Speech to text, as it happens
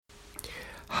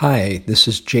Hi, this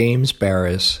is James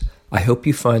Baraz. I hope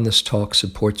you find this talk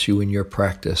supports you in your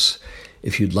practice.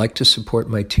 If you'd like to support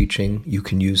my teaching, you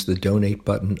can use the donate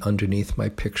button underneath my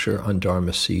picture on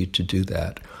Dharma Seed to do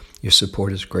that. Your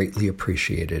support is greatly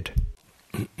appreciated.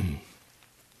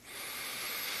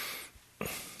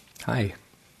 Hi.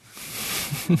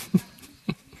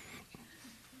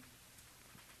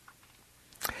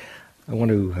 I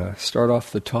want to start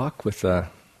off the talk with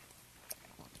a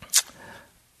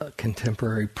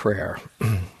contemporary prayer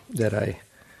that I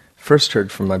first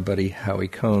heard from my buddy Howie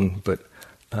Cohn, but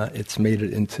it's made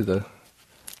it into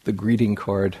the greeting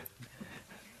card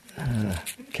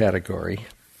category.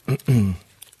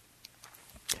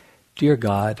 Dear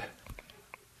God,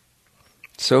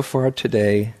 so far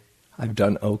today I've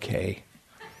done okay.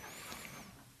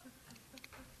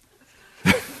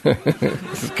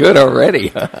 It's good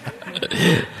already.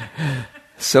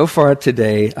 So far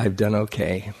today I've done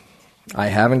okay. I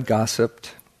haven't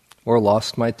gossiped or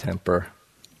lost my temper.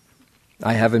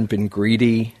 I haven't been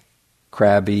greedy,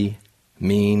 crabby,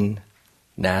 mean,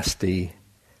 nasty,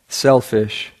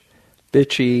 selfish,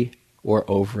 bitchy, or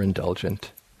overindulgent.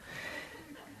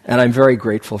 And I'm very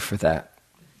grateful for that.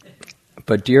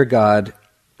 But dear God,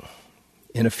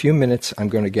 in a few minutes I'm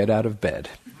going to get out of bed.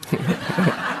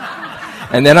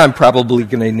 And then I'm probably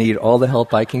going to need all the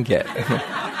help I can get.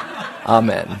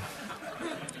 Amen.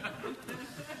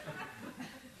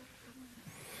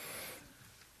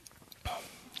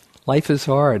 Life is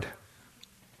hard.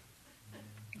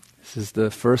 This is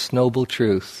the first noble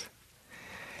truth.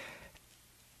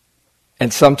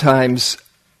 And sometimes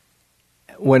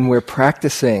when we're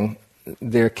practicing,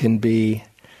 there can be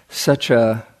such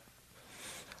a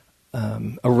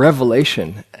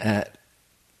revelation at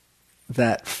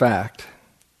that fact.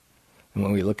 And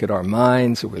when we look at our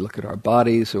minds, or we look at our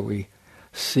bodies, or we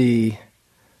see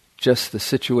just the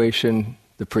situation,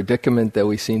 the predicament that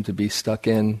we seem to be stuck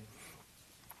in,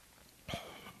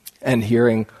 and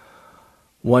hearing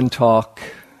one talk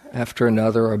after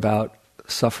another about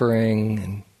suffering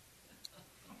and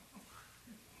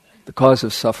the cause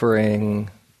of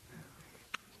suffering,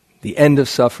 the end of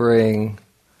suffering,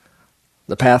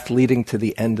 the path leading to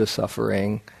the end of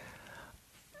suffering,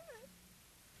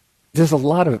 there's a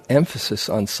lot of emphasis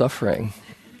on suffering.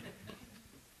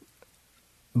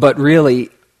 But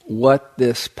really, what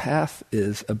this path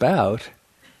is about,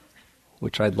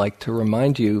 which I'd like to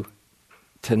remind you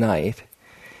tonight,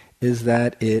 is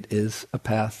that it is a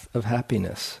path of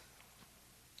happiness.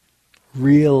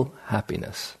 Real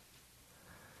happiness.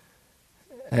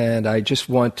 And I just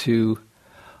want to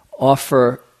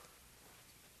offer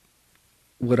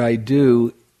what I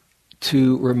do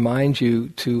to remind you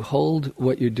to hold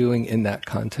what you're doing in that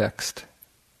context.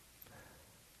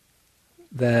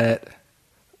 That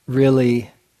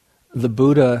really the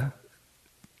Buddha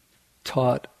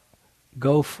taught,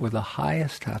 go for the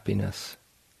highest happiness.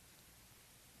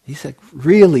 He said,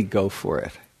 really go for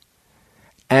it.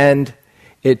 And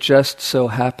it just so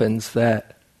happens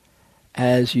that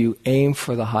as you aim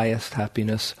for the highest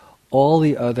happiness, all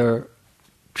the other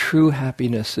true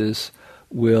happinesses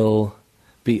will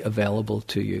be available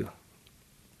to you.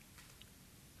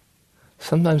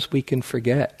 Sometimes we can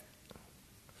forget.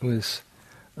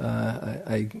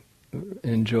 I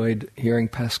enjoyed hearing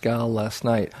Pascal last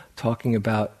night talking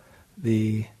about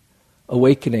the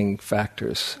awakening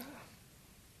factors.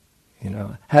 You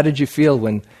know, how did you feel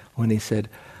when he said,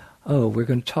 "Oh, we're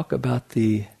going to talk about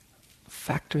the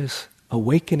factors,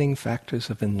 awakening factors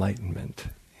of enlightenment"?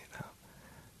 You know,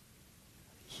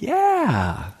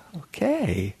 yeah,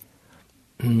 okay.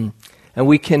 And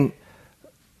we can,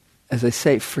 as I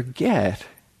say, forget,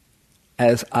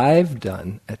 as I've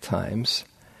done at times,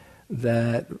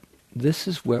 that this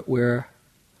is what we're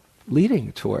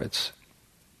leading towards.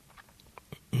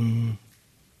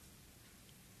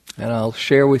 And I'll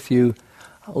share with you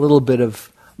a little bit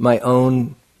of my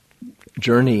own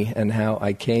journey and how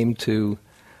I came to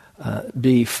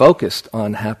be focused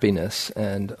on happiness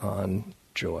and on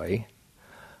joy.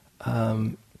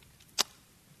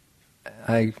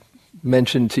 I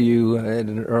mentioned to you in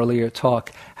an earlier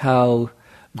talk how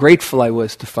grateful I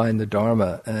was to find the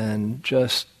Dharma, and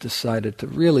just decided to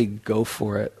really go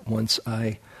for it once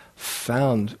I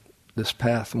found this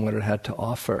path and what it had to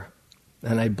offer.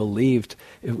 And I believed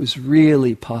it was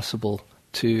really possible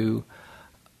to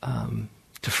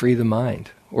free the mind,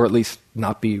 or at least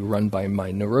not be run by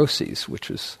my neuroses, which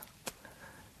was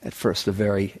at first a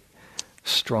very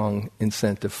strong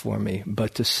incentive for me.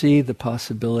 But to see the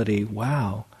possibility,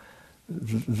 wow,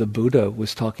 the Buddha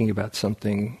was talking about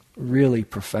something really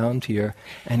profound here,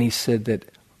 and he said that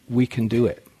we can do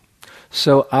it.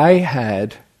 So I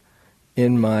had,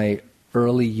 in my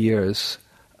early years,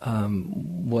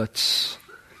 what's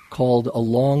called a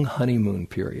long honeymoon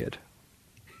period,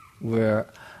 where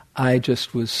I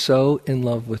just was so in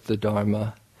love with the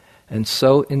Dharma and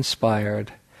so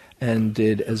inspired, and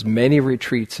did as many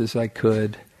retreats as I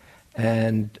could,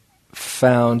 and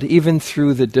found, even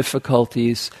through the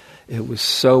difficulties, it was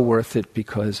so worth it,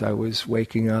 because I was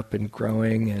waking up and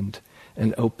growing and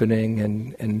opening,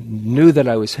 and knew that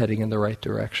I was heading in the right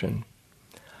direction.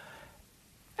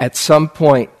 At some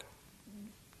point,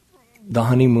 the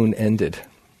honeymoon ended,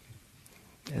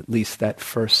 at least that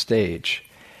first stage,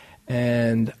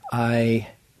 and I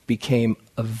became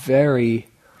a very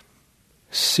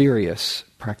serious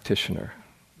practitioner.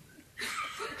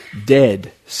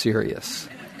 Dead serious.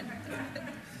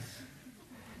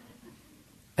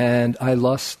 And I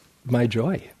lost my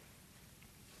joy.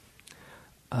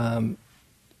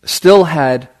 Still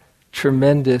had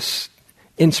tremendous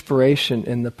inspiration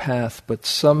in the path, but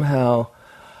somehow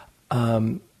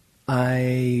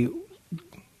I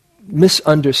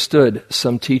misunderstood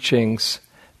some teachings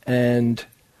and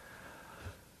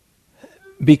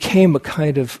became a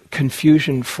kind of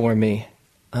confusion for me.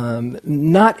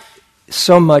 Not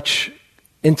so much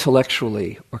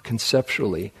intellectually or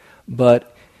conceptually,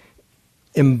 but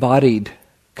embodied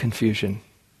confusion.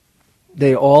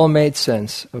 They all made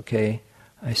sense, okay?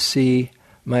 I see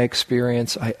my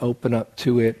experience, I open up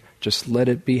to it, just let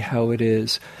it be how it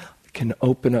is. I can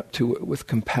open up to it with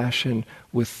compassion,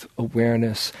 with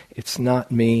awareness. It's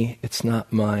not me, it's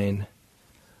not mine.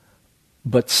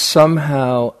 But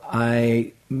somehow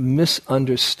I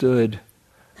misunderstood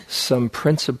some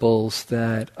principles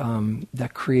that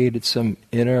created some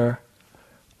inner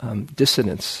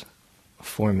dissonance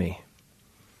for me.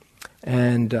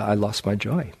 And I lost my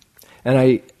joy. And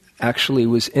I actually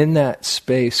was in that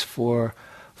space for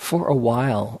a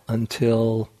while,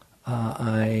 until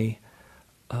I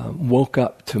woke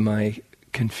up to my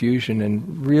confusion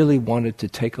and really wanted to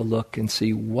take a look and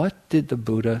see, what did the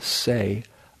Buddha say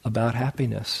about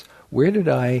happiness? Where did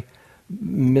I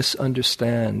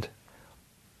misunderstand?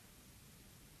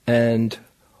 And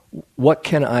what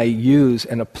can I use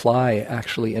and apply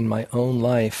actually in my own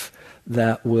life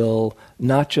that will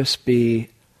not just be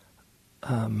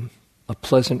a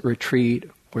pleasant retreat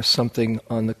or something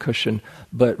on the cushion,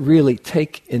 but really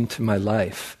take into my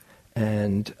life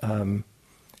and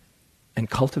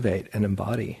cultivate and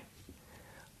embody.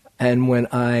 And when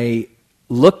I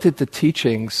looked at the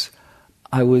teachings,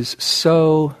 I was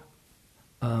so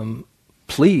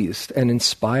pleased and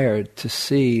inspired to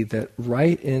see that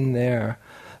right in there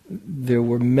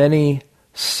were many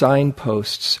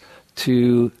signposts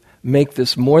to make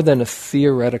this more than a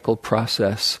theoretical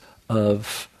process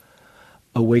of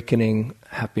awakening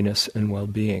happiness and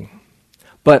well-being.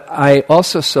 But I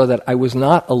also saw that I was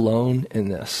not alone in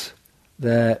this,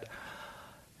 that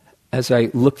as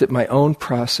I looked at my own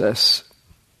process,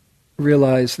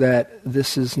 realized that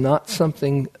this is not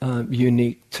something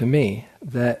unique to me,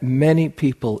 that many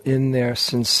people in their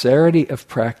sincerity of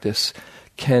practice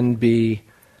can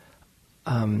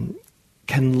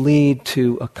lead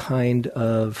to a kind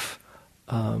of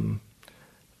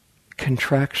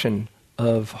contraction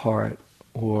of heart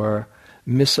or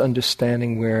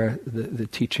misunderstanding, where the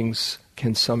teachings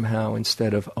can somehow,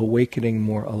 instead of awakening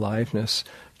more aliveness,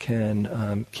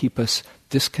 can keep us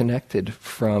disconnected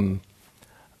from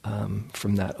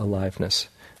that aliveness.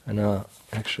 And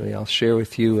I'll share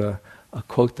with you a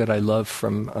quote that I love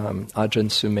from Ajahn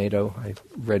Sumedho. I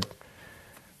read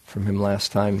from him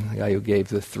last time, the guy who gave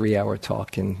the 3-hour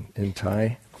talk in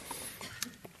Thai.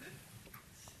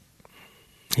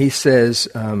 He says,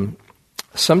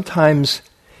 sometimes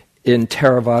in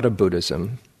Theravada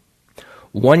Buddhism,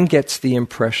 one gets the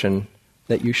impression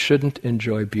that you shouldn't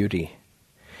enjoy beauty.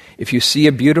 If you see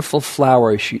a beautiful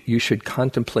flower, you should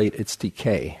contemplate its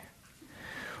decay.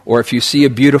 Or if you see a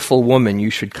beautiful woman, you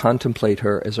should contemplate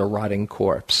her as a rotting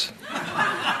corpse.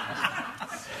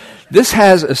 This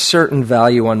has a certain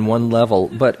value on one level,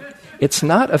 but it's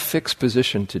not a fixed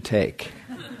position to take.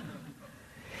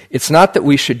 It's not that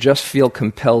we should just feel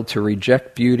compelled to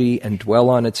reject beauty and dwell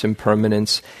on its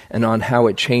impermanence and on how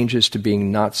it changes to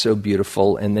being not so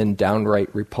beautiful and then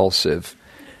downright repulsive.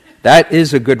 That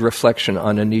is a good reflection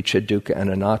on anicca, dukkha, and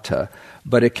anatta,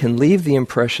 but it can leave the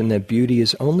impression that beauty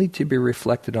is only to be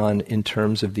reflected on in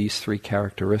terms of these 3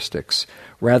 characteristics,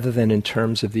 rather than in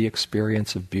terms of the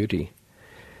experience of beauty.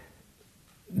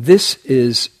 This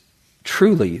is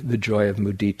truly the joy of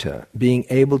mudita, being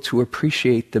able to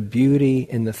appreciate the beauty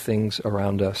in the things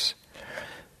around us.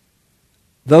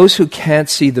 Those who can't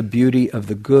see the beauty of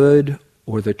the good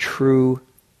or the true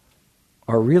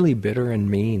are really bitter and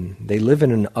mean. They live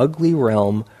in an ugly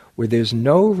realm where there's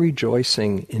no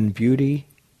rejoicing in beauty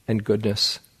and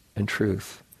goodness and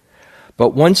truth.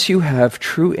 But once you have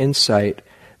true insight,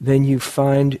 then you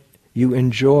find you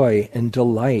enjoy and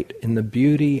delight in the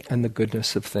beauty and the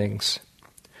goodness of things.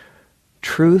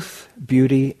 Truth,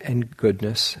 beauty, and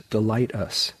goodness delight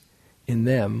us. In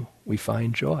them we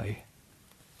find joy.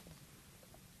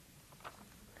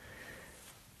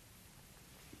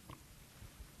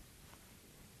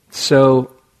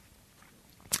 So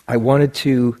I wanted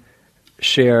to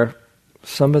share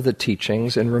some of the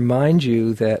teachings and remind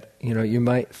you that, you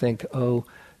might think, oh,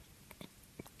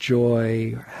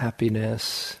 joy,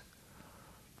 happiness,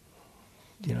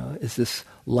 is this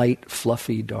light,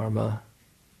 fluffy Dharma?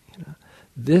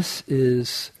 This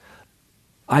is,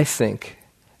 I think,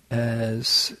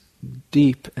 as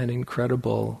deep and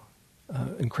incredibly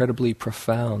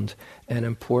profound and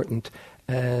important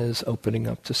as opening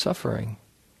up to suffering.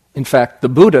 In fact, the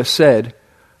Buddha said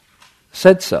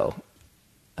so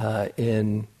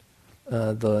in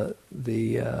the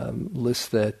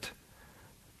list that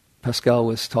Pascal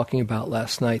was talking about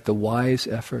last night, the wise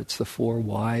efforts, the 4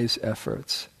 wise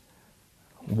efforts.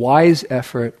 Wise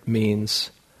effort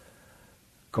means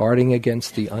guarding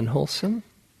against the unwholesome.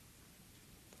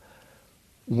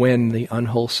 When the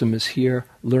unwholesome is here,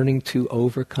 learning to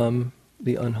overcome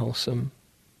the unwholesome.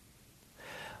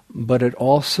 But it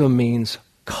also means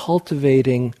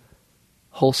cultivating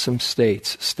wholesome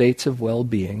states of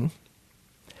well-being,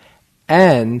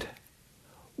 and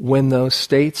when those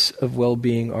states of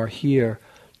well-being are here,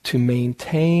 to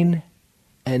maintain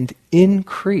and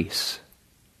increase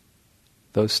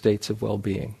those states of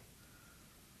well-being.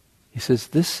 He says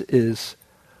this is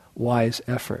wise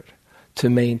effort, to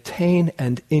maintain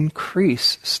and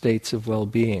increase states of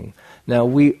well-being. Now,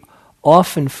 we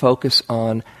often focus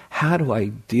on how do I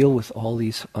deal with all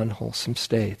these unwholesome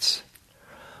states,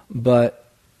 but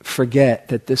forget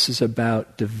that this is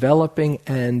about developing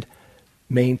and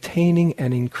maintaining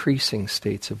and increasing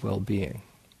states of well-being.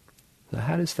 So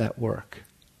how does that work?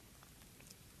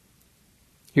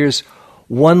 Here's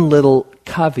one little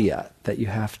caveat that you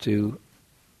have to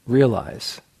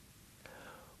realize.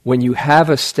 When you have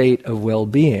a state of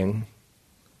well-being,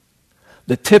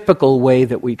 the typical way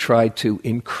that we try to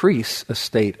increase a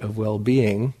state of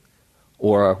well-being,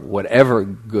 or whatever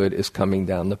good is coming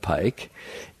down the pike,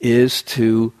 is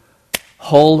to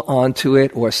hold on to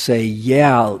it or say,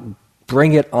 yeah,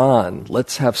 bring it on,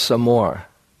 let's have some more.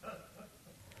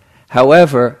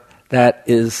 However, that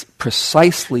is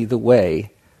precisely the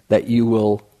way that you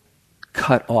will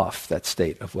cut off that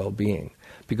state of well-being.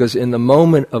 Because in the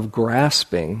moment of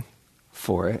grasping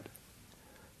for it,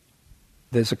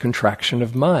 there's a contraction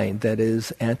of mind that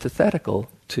is antithetical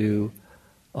to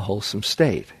a wholesome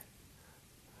state.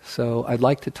 So I'd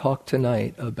like to talk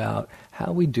tonight about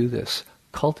how we do this,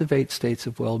 cultivate states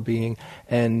of well-being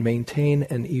and maintain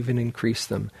and even increase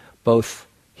them, both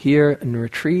here in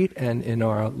retreat and in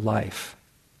our life.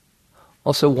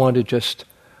 Also want to just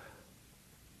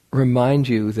remind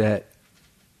you that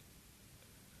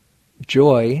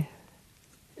joy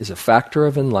is a factor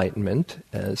of enlightenment,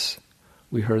 as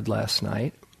we heard last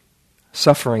night.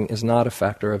 Suffering is not a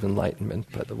factor of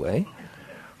enlightenment, by the way.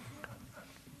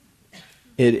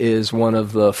 It is one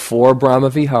of the 4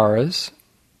 Brahmaviharas.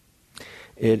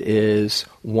 It is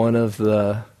one of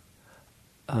the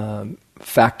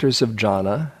factors of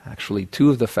jhana. Actually,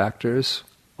 2 of the factors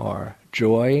are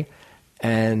joy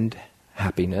and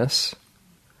happiness.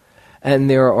 And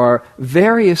there are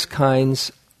various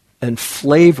kinds and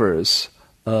flavors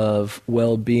of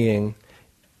well-being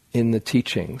in the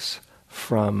teachings,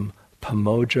 from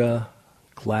pamoja,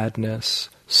 gladness,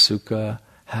 sukha,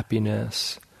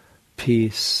 happiness,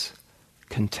 peace,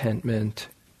 contentment.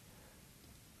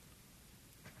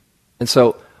 And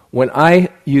so when I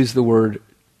use the word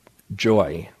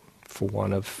joy, for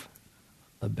want of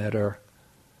a better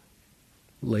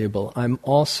label, I'm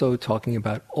also talking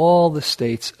about all the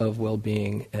states of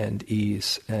well-being and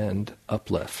ease and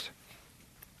uplift.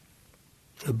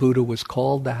 The Buddha was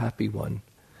called the happy one.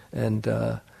 And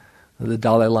the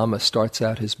Dalai Lama starts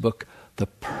out his book, "The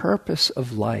purpose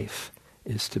of life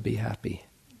is to be happy."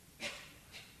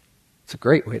 It's a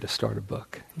great way to start a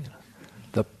book.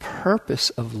 The purpose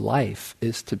of life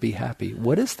is to be happy.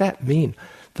 What does that mean?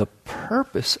 The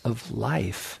purpose of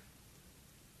life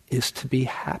is to be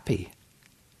happy.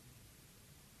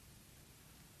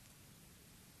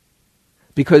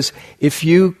 Because if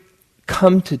you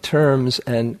come to terms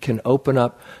and can open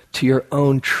up to your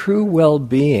own true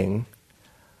well-being,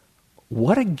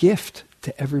 what a gift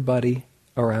to everybody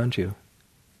around you.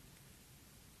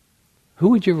 Who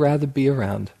would you rather be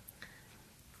around?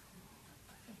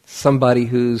 Somebody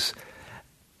who's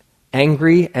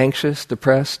angry, anxious,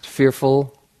 depressed,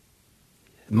 fearful,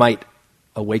 might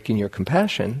awaken your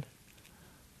compassion,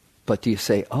 but do you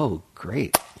say, oh,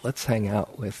 great, let's hang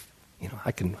out with,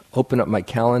 I can open up my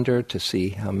calendar to see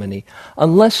how many,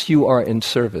 unless you are in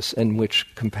service, in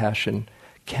which compassion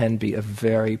can be a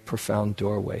very profound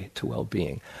doorway to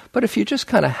well-being. But if you're just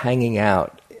kind of hanging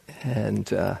out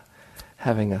and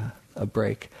having a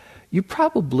break, you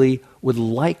probably would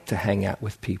like to hang out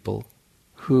with people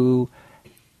who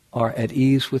are at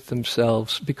ease with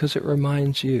themselves because it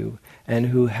reminds you, and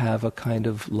who have a kind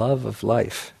of love of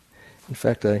life. In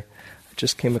fact, I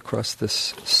just came across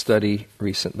this study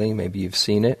recently, maybe you've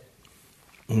seen it.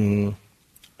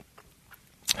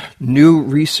 New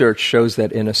research shows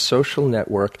that in a social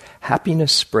network,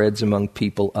 happiness spreads among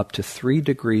people up to 3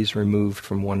 degrees removed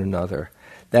from one another.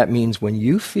 That means when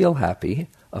you feel happy,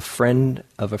 a friend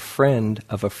of a friend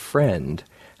of a friend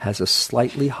has a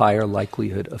slightly higher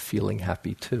likelihood of feeling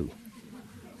happy too.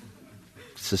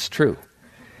 This is true.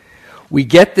 We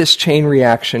get this chain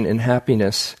reaction in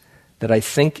happiness that I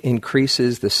think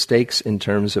increases the stakes in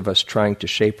terms of us trying to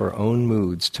shape our own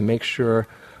moods to make sure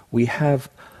we have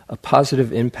a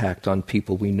positive impact on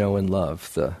people we know and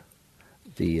love,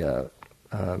 the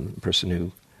person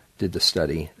who did the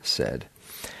study said.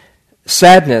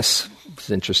 Sadness, it's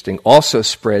interesting, also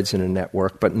spreads in a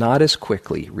network, but not as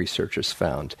quickly, researchers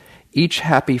found. Each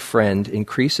happy friend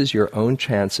increases your own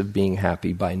chance of being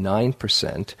happy by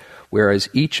 9%, whereas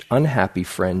each unhappy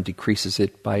friend decreases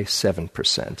it by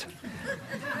 7%.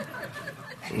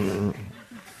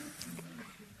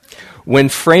 When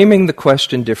framing the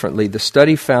question differently, the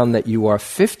study found that you are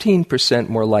 15%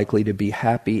 more likely to be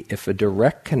happy if a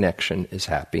direct connection is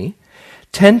happy,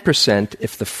 10%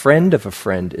 if the friend of a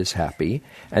friend is happy,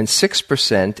 and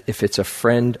 6% if it's a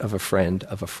friend of a friend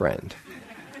of a friend.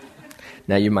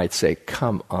 Now you might say,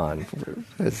 come on,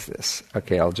 what is this?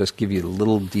 Okay, I'll just give you the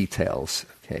little details.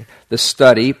 Okay. The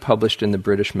study, published in the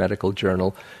British Medical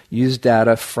Journal, used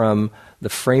data from the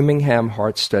Framingham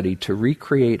Heart Study to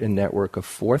recreate a network of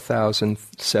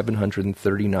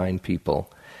 4,739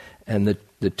 people. And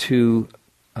the two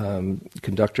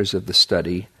conductors of the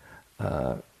study,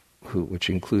 which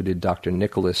included Dr.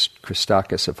 Nicholas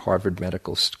Christakis of Harvard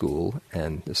Medical School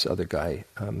and this other guy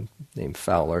named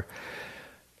Fowler,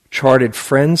 charted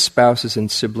friends, spouses,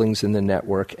 and siblings in the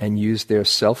network and used their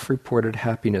self-reported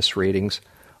happiness ratings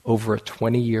over a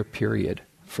 20-year period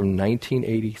from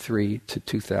 1983 to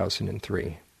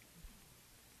 2003.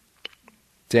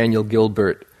 Daniel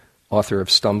Gilbert, author of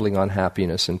Stumbling on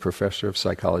Happiness and professor of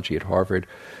psychology at Harvard,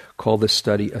 called this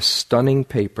study a stunning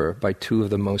paper by 2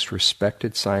 of the most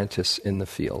respected scientists in the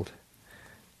field.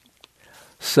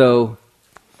 So,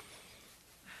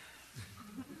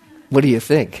 what do you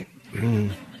think?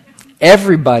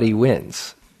 Everybody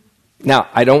wins. Now,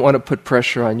 I don't want to put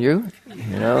pressure on you,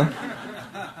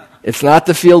 It's not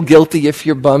to feel guilty if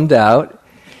you're bummed out.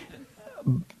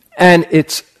 And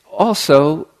it's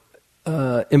also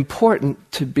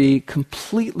important to be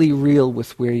completely real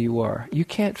with where you are. You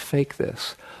can't fake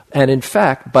this. And in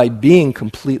fact, by being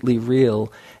completely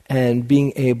real and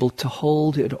being able to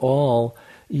hold it all,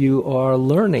 you are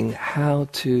learning how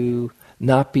to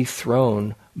not be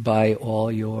thrown by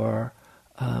all your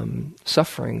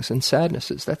sufferings and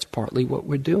sadnesses. That's partly what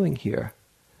we're doing here.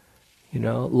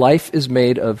 Life is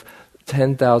made of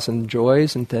 10,000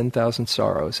 joys and 10,000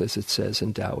 sorrows, as it says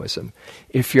in Taoism.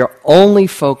 If you're only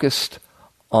focused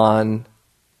on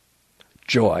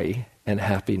joy and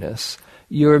happiness,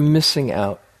 you're missing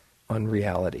out on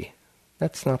reality.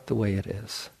 That's not the way it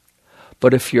is.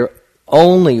 But if you're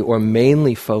only or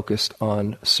mainly focused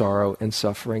on sorrow and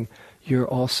suffering, you're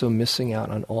also missing out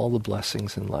on all the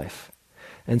blessings in life.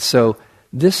 And so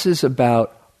this is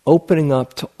about opening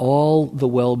up to all the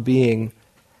well-being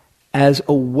as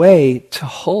a way to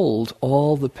hold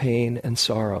all the pain and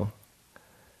sorrow.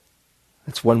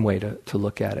 That's one way to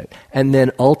look at it. And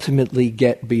then ultimately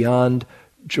get beyond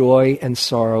joy and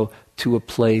sorrow to a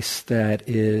place that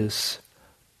is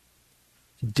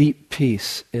deep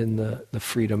peace in the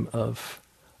freedom of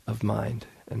mind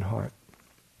and heart.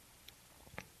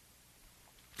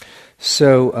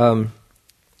 So, let's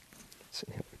see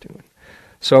how we're doing.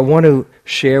 So I want to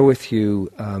share with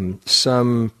you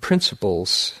some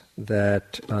principles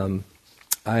that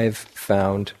I've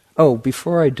found. Oh,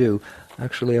 before I do,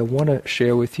 actually I want to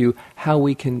share with you how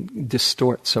we can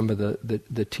distort some of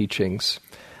the teachings.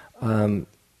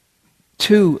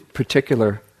 2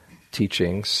 particular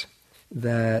teachings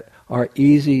that are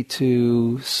easy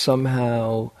to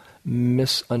somehow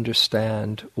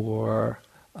misunderstand or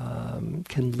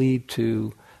can lead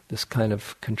to this kind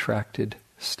of contracted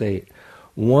state.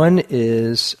 One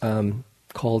is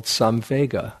called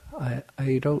Samvega.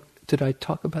 Did I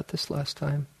talk about this last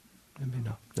time? Maybe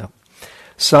no. No.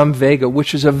 Samvega,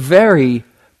 which is a very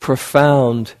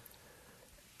profound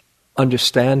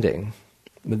understanding.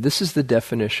 This is the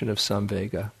definition of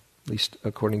samvega, at least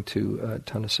according to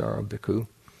Thanissaro Bhikkhu.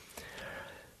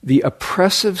 The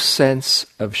oppressive sense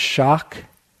of shock,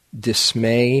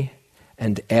 dismay,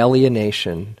 and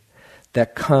alienation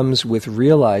that comes with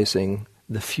realizing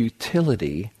the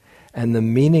futility and the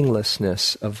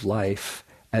meaninglessness of life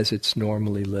as it's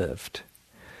normally lived.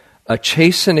 A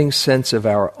chastening sense of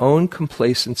our own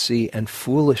complacency and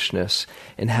foolishness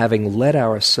in having let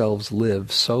ourselves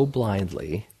live so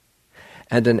blindly,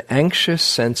 and an anxious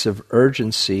sense of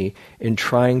urgency in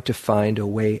trying to find a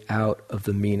way out of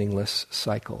the meaningless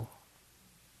cycle.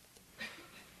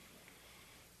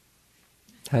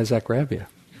 How does that grab you?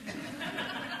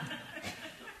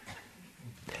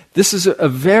 This is a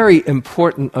very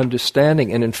important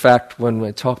understanding, and in fact, when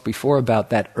I talked before about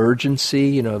that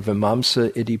urgency,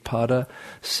 Vimamsa Iddhipada,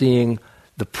 seeing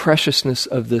the preciousness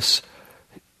of this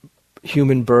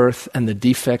human birth and the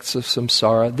defects of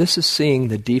samsara, this is seeing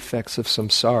the defects of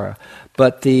samsara.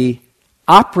 But the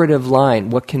operative line,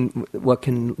 what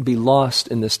can be lost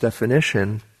in this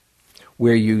definition,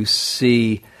 where you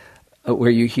see, where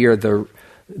you hear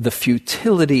the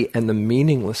futility and the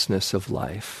meaninglessness of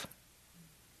life,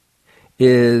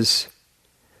 is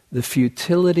the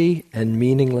futility and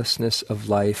meaninglessness of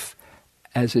life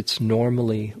as it's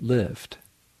normally lived.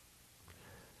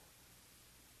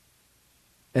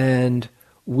 And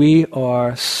we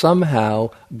are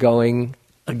somehow going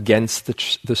against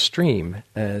the stream,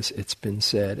 as it's been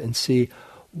said, and see,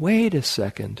 wait a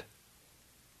second,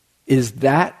 is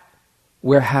that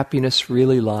where happiness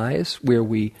really lies, where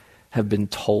we have been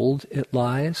told it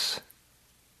lies?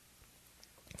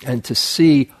 And to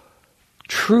see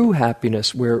true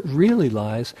happiness where it really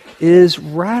lies is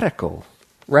radical.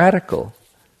 Radical.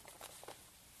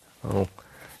 I'll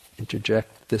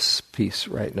interject this piece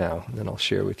right now, and then I'll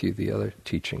share with you the other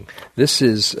teaching. This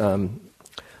is an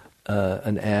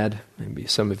ad, maybe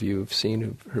some of you have seen,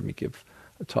 who've heard me give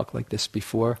a talk like this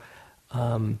before,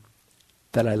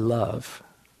 that I love,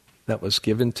 that was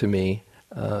given to me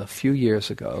a few years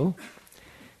ago.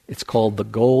 It's called The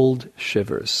Gold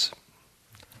Shivers.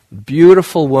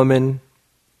 Beautiful woman,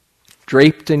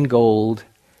 draped in gold,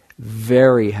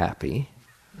 very happy.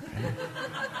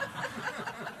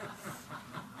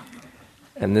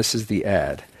 And this is the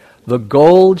ad. The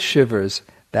gold shivers,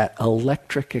 that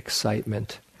electric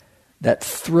excitement, that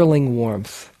thrilling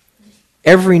warmth.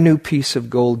 Every new piece of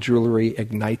gold jewelry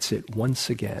ignites it once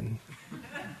again.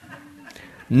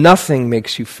 Nothing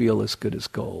makes you feel as good as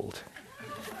gold.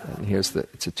 And it's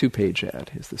a 2-page ad.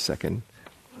 Here's the second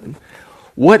one.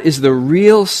 What is the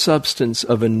real substance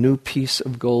of a new piece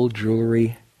of gold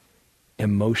jewelry?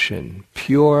 Emotion,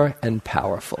 pure and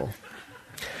powerful.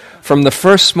 From the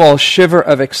first small shiver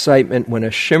of excitement when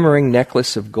a shimmering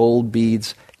necklace of gold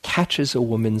beads catches a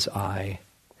woman's eye,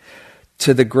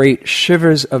 to the great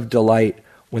shivers of delight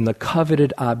when the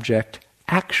coveted object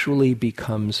actually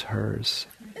becomes hers.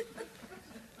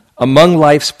 Among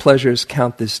life's pleasures,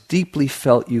 count this deeply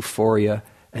felt euphoria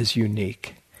as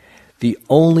unique. The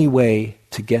only way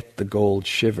to get the gold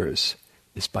shivers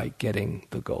is by getting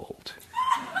the gold.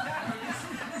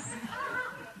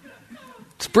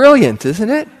 It's brilliant, isn't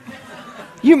it?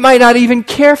 You might not even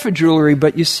care for jewelry,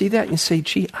 but you see that and you say,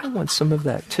 gee, I want some of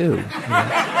that too.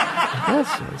 That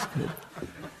sounds good.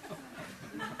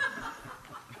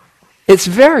 It's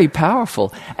very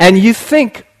powerful. And you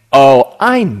think, oh,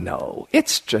 I know,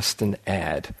 it's just an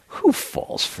ad. Who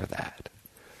falls for that?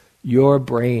 Your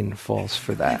brain falls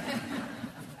for that.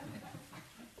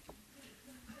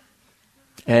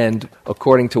 And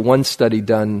according to one study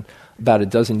done about a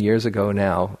dozen years ago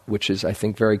now, which is, I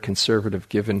think, very conservative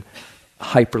given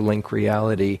hyperlink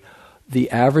reality, the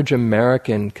average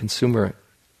American consumer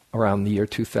around the year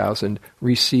 2000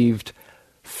 received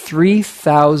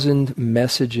 3,000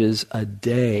 messages a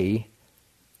day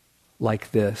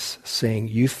like this, saying,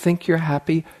 you think you're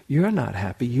happy? You're not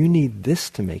happy. You need this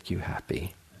to make you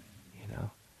happy.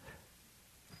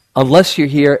 Unless you're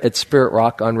here at Spirit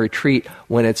Rock on retreat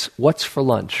when it's, what's for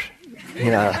lunch?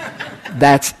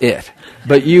 That's it.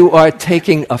 But you are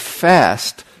taking a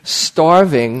fast,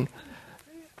 starving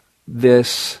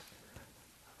this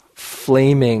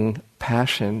flaming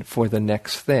passion for the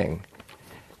next thing.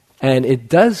 And it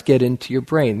does get into your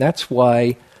brain. That's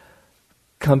why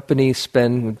companies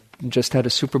spend, just had a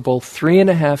Super Bowl,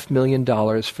 $3.5 million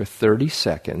for 30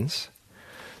 seconds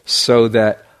so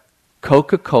that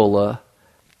Coca-Cola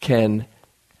can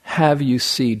have you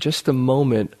see just a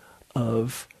moment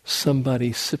of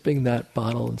somebody sipping that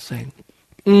bottle and saying,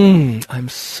 I'm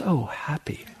so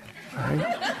happy.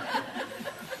 Right?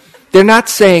 They're not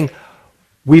saying,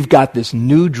 we've got this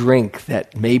new drink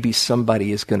that maybe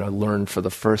somebody is going to learn for the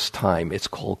first time. It's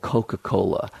called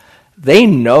Coca-Cola. They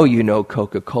know you know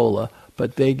Coca-Cola,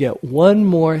 but they get one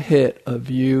more hit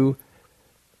of you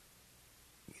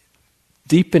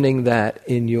deepening that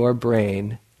in your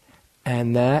brain,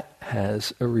 and that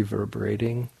has a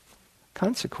reverberating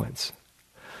consequence.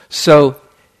 So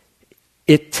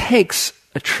it takes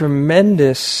a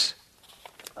tremendous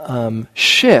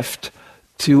shift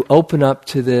to open up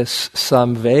to this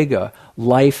samvega,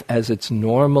 life as it's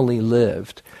normally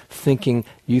lived, thinking,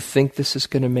 you think this is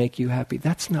going to make you happy.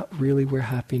 That's not really where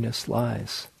happiness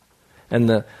lies. And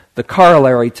the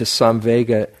corollary to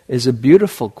samvega is a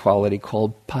beautiful quality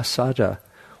called pasada,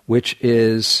 which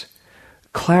is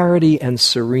clarity and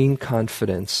serene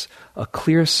confidence, a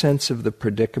clear sense of the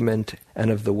predicament and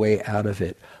of the way out of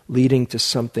it, leading to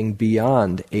something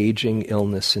beyond aging,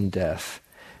 illness, and death,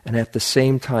 and at the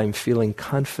same time feeling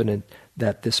confident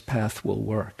that this path will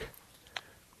work.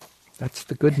 That's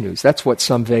the good news. That's what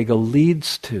samvega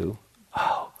leads to.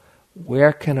 Oh,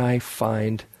 where can I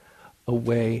find a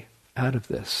way out of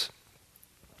this?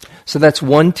 So that's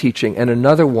one teaching, and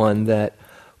another one that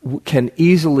can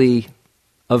easily,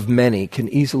 of many, can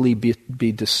easily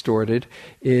be distorted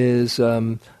is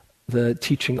the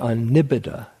teaching on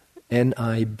nibbida,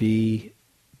 N-I-B-B-I-D-A,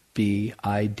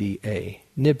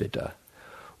 nibbida,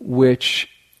 which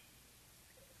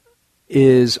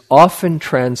is often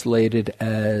translated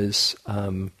as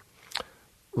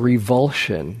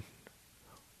revulsion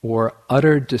or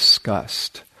utter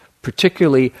disgust,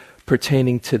 particularly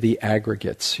pertaining to the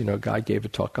aggregates. You know, God gave a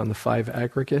talk on the 5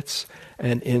 aggregates,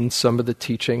 and in some of the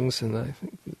teachings in the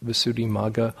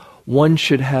Visuddhimagga, one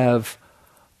should have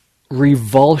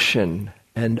revulsion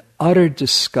and utter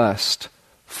disgust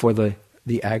for the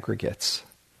aggregates,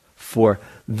 for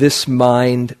this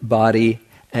mind, body,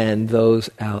 and those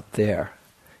out there.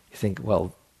 You think,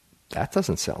 well, that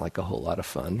doesn't sound like a whole lot of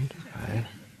fun, right?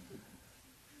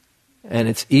 And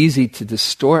it's easy to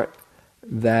distort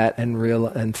that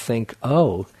and think,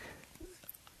 oh,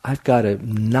 I've got to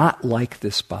not like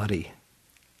this body.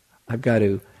 I've got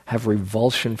to have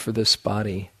revulsion for this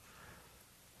body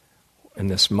and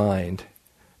this mind,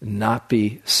 and not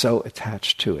be so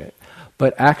attached to it.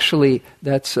 But actually,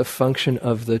 that's a function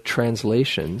of the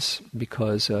translations,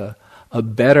 because a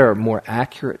better, more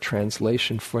accurate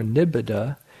translation for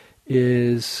nibbida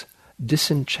is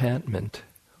disenchantment.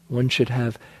 One should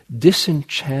have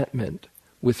disenchantment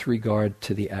with regard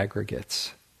to the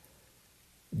aggregates.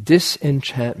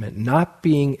 Disenchantment, not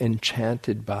being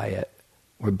enchanted by it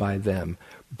or by them,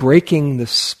 breaking the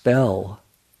spell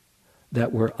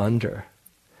that we're under.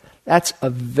 That's a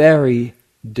very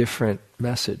different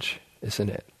message, isn't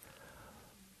it?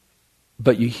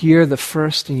 But you hear the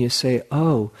first and you say,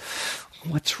 oh,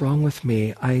 what's wrong with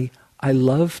me? I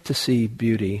love to see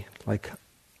beauty, like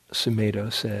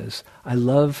Sumedho says. I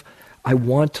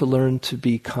want to learn to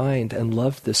be kind and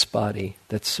love this body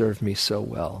that served me so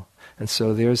well. And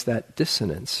so there's that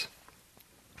dissonance.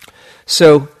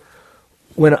 So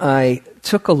when I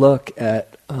took a look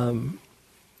at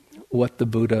what the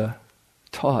Buddha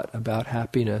taught about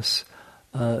happiness,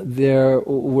 there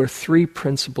were 3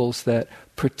 principles that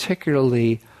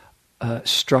particularly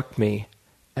struck me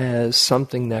as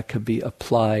something that could be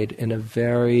applied in a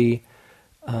very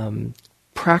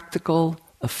practical,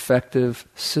 effective,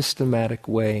 systematic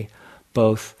way,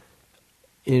 both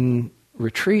in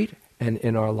retreat and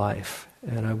in our life.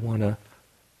 And I want to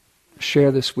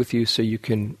share this with you so you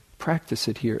can practice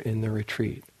it here in the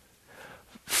retreat.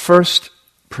 First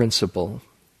principle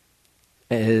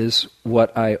is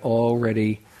what I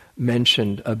already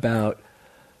mentioned about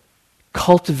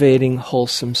cultivating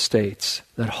wholesome states,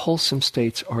 that wholesome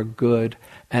states are good,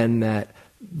 and that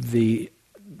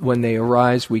when they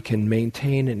arise, we can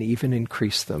maintain and even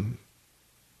increase them.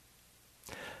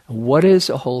 What is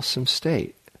a wholesome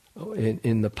state?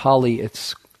 In the Pali,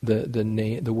 it's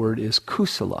the word is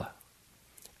kusala,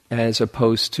 as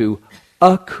opposed to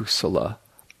akusala,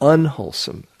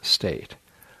 unwholesome state.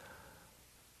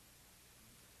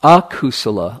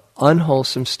 Akusala,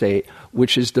 unwholesome state,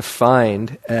 which is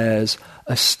defined as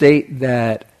a state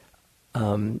that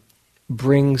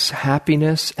brings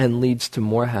happiness and leads to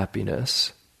more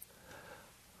happiness.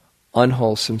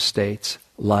 Unwholesome states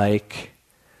like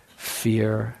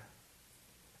fear,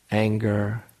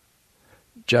 anger,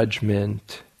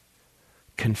 judgment,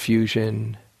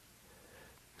 confusion,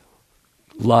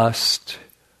 lust,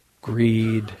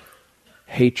 greed,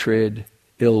 hatred,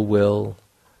 ill will,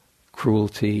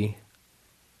 cruelty.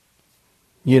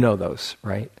 You know those,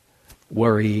 right?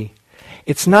 Worry.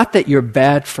 It's not that you're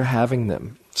bad for having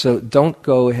them. So don't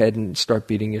go ahead and start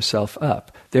beating yourself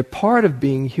up. They're part of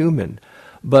being human.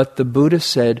 But the Buddha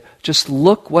said, just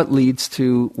look what leads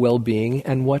to well-being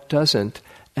and what doesn't.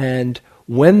 And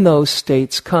when those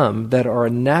states come that are a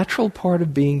natural part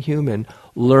of being human,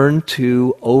 learn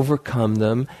to overcome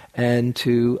them and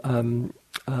to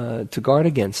guard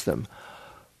against them.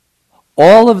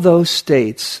 All of those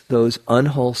states, those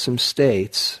unwholesome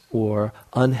states or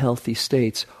unhealthy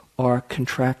states, are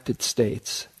contracted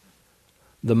states.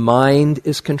 The mind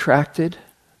is contracted.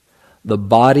 The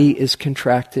body is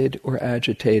contracted or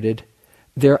agitated.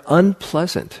 They're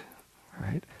unpleasant,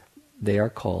 right? They are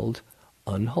called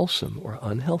unwholesome or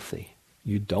unhealthy.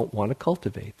 You don't want to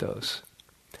cultivate those.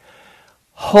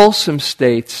 Wholesome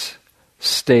states,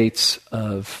 states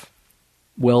of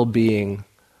well-being,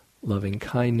 loving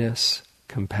kindness,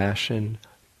 compassion,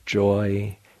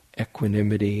 joy,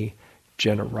 equanimity,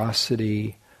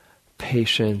 generosity,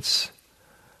 patience,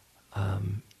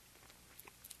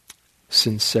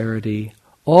 sincerity.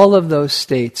 All of those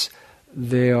states,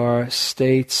 they are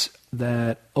states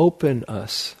that open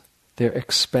us. They're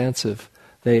expansive.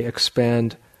 They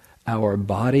expand our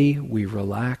body. We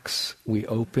relax. We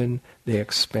open. They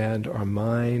expand our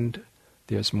mind.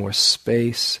 There's more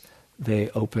space. They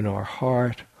open our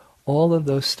heart. All of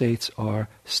those states are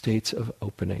states of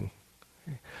opening.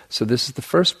 So this is the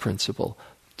first principle,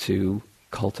 to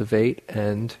cultivate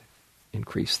and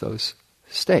increase those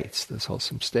states, those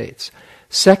wholesome states.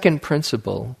 Second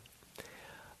principle,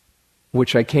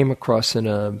 which I came across in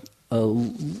a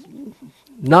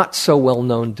not so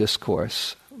well-known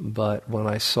discourse, but when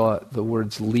I saw it, the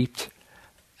words leaped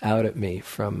out at me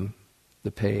from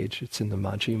the page. It's in the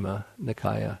Majjhima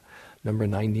Nikaya, number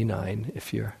 99,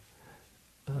 if you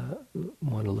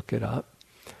want to look it up,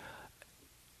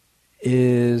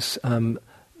 is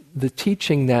the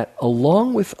teaching that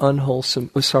along with wholesome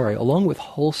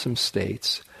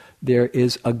states, there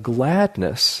is a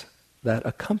gladness that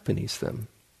accompanies them.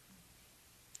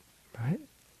 Right?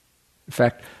 In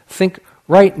fact, think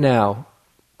right now,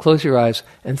 close your eyes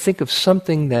and think of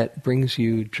something that brings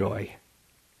you joy.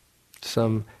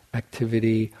 Some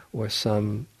activity or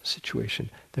some situation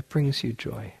that brings you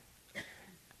joy.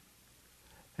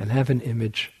 And have an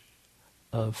image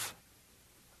of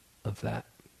that.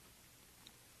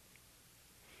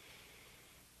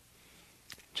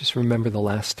 Just remember the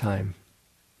last time.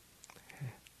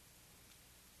 Okay.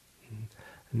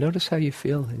 Notice how you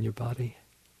feel in your body.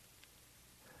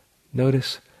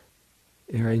 Notice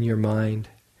in your mind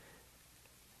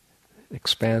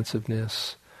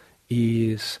expansiveness,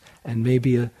 ease, and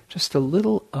maybe just a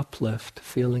little uplift,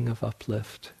 feeling of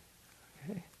uplift.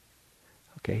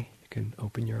 Okay, you can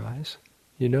open your eyes.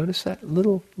 You notice that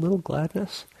little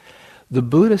gladness? The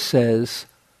Buddha says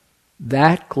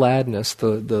that gladness,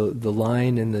 the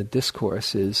line in the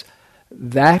discourse is,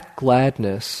 that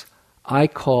gladness I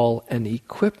call an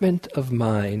equipment of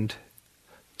mind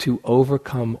to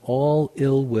overcome all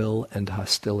ill will and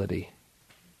hostility.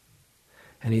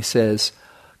 And he says,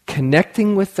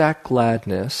 connecting with that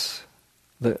gladness,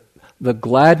 the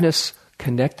gladness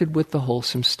connected with the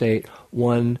wholesome state,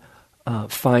 one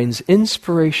finds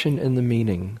inspiration in the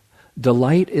meaning,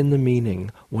 delight in the meaning,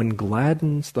 one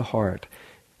gladdens the heart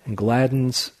and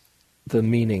gladdens the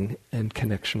meaning and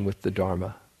connection with the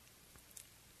Dharma.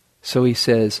 So he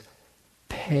says,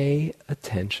 pay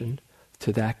attention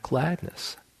to that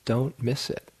gladness. Don't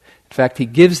miss it. In fact, he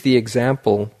gives the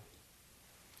example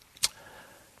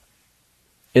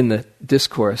in the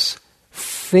discourse,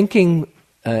 thinking,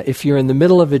 if you're in the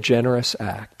middle of a generous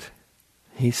act,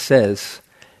 he says,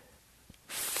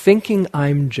 thinking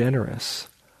I'm generous,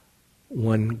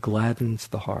 one gladdens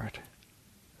the heart.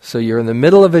 So you're in the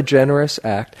middle of a generous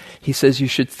act. He says you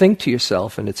should think to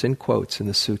yourself, and it's in quotes in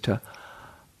the sutta,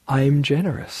 I'm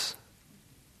generous.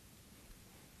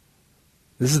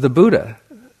 This is the Buddha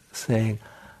saying,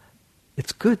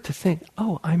 it's good to think,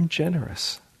 oh, I'm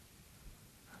generous.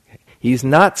 Okay. He's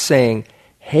not saying,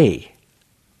 hey,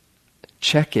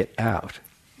 check it out.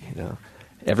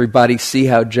 Everybody see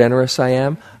how generous I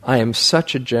am? I am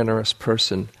such a generous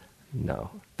person.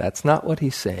 No, that's not what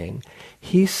he's saying.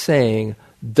 He's saying,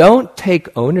 don't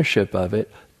take ownership of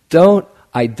it, don't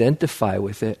identify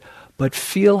with it, but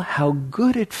feel how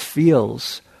good it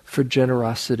feels for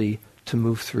generosity to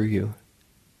move through you.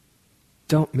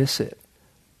 Don't miss it.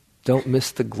 Don't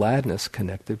miss the gladness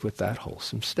connected with that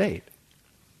wholesome state.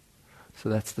 So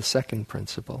that's the second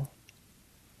principle.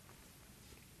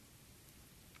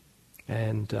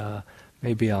 And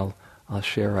maybe I'll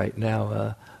share right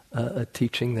now a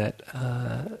teaching that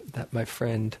my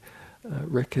friend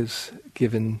Rick has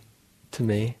given to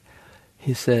me.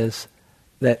 He says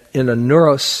that in a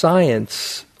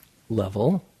neuroscience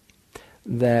level,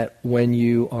 that when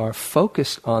you are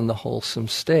focused on the wholesome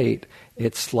state,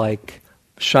 it's like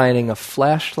shining a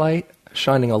flashlight,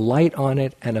 shining a light on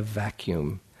it, and a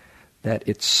vacuum. That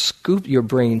your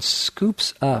brain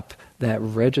scoops up that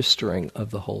registering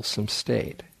of the wholesome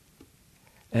state.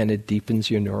 And it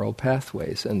deepens your neural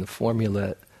pathways. And the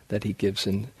formula that he gives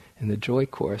in the Joy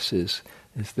Course is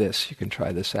this. You can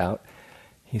try this out.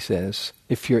 He says,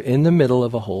 if you're in the middle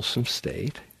of a wholesome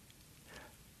state,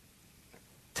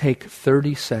 take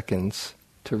 30 seconds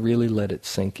to really let it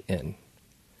sink in.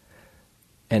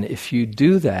 And if you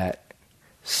do that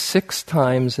 6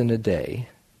 times in a day,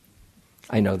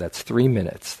 I know that's 3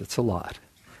 minutes, that's a lot.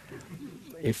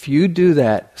 If you do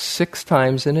that 6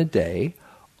 times in a day,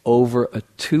 over a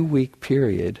 2-week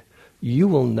period, you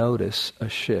will notice a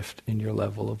shift in your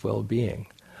level of well-being.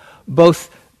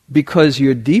 Both because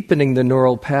you're deepening the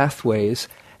neural pathways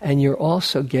and you're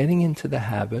also getting into the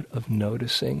habit of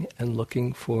noticing and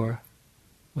looking for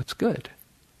what's good.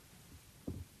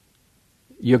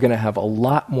 You're going to have a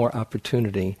lot more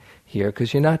opportunity here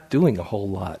because you're not doing a whole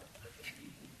lot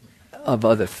of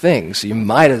other things. You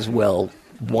might as well,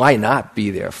 why not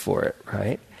be there for it,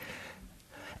 right?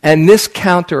 And this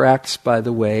counteracts, by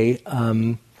the way,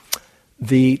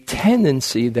 the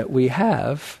tendency that we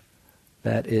have,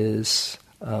 that is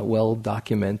well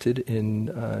documented in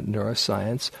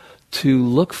neuroscience, to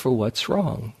look for what's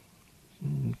wrong.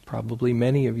 Probably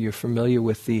many of you are familiar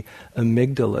with the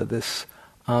amygdala, this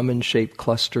almond-shaped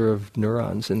cluster of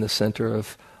neurons in the center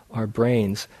of our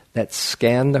brains that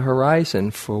scan the horizon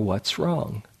for what's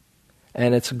wrong.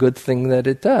 And it's a good thing that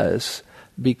it does,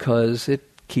 because it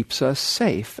keeps us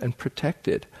safe and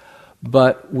protected.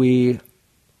 But we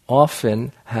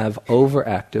often have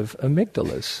overactive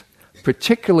amygdalas,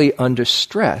 particularly under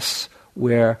stress,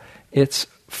 where it's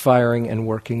firing and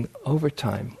working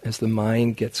overtime as the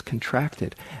mind gets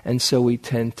contracted. And so we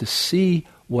tend to see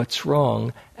what's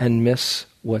wrong and miss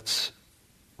what's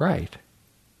right.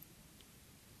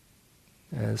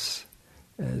 As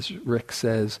Rick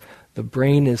says, the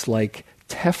brain is like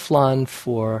Teflon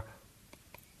for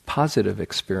positive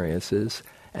experiences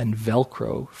and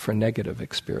Velcro for negative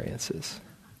experiences.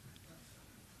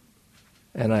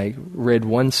 And I read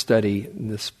one study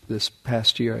this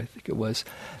past year, I think it was,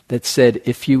 that said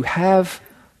if you have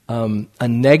a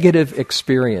negative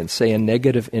experience, say a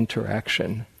negative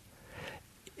interaction,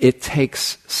 it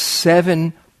takes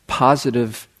 7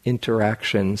 positive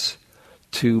interactions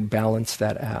to balance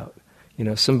that out. You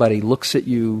know, somebody looks at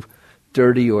you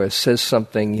dirty or says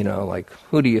something, like,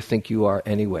 who do you think you are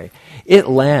anyway? It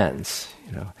lands,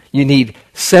 You need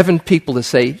 7 people to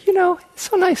say, it's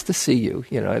so nice to see you.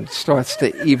 It starts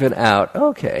to even out.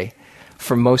 Okay,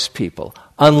 for most people.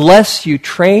 Unless you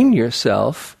train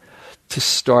yourself to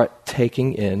start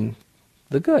taking in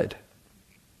the good.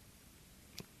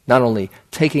 Not only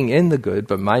taking in the good,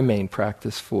 but my main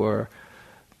practice for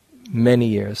many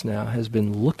years now has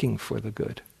been looking for the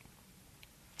good.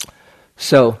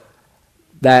 So,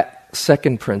 that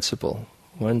second principle,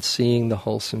 one, seeing the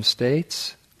wholesome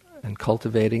states and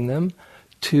cultivating them,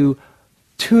 2,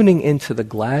 tuning into the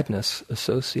gladness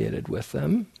associated with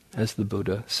them, as the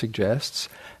Buddha suggests,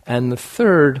 and the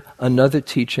third, another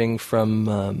teaching from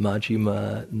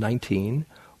Majjhima 19,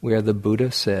 where the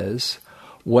Buddha says,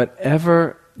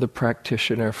 whatever the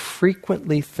practitioner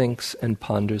frequently thinks and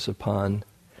ponders upon,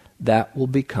 that will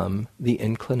become the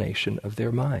inclination of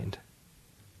their mind.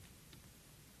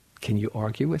 Can you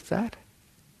argue with that?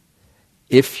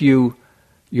 If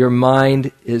your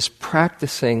mind is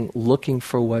practicing looking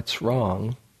for what's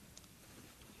wrong,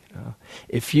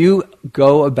 if you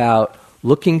go about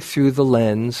looking through the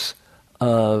lens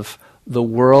of the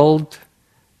world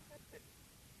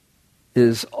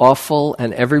is awful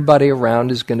and everybody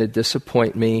around is going to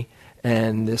disappoint me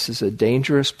and this is a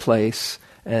dangerous place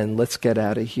and let's get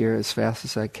out of here as fast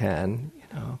as I can,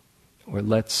 or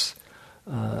let's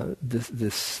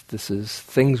this is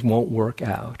things won't work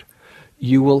out,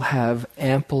 you will have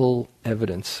ample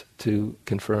evidence to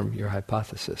confirm your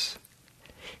hypothesis.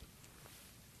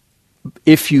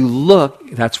 If you look,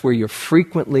 that's where you're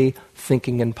frequently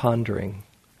thinking and pondering.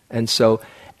 And so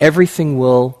everything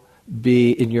will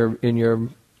be in your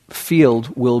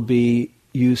field will be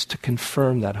used to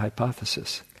confirm that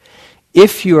hypothesis.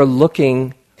 If you are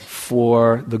looking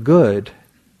for the good,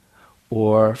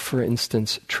 or, for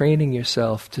instance, training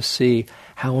yourself to see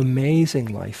how amazing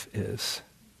life is.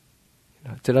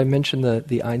 Did I mention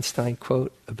the Einstein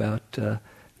quote about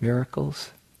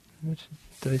miracles?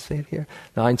 Did I say it here?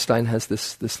 Now, Einstein has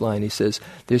this line. He says,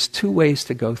 there's 2 ways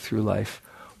to go through life.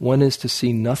 One is to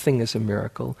see nothing as a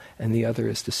miracle, and the other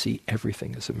is to see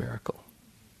everything as a miracle.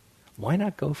 Why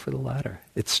not go for the latter?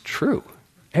 It's true.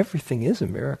 everything is a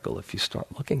miracle if you start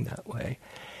looking that way.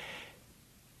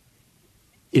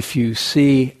 If you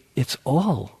see it's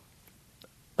all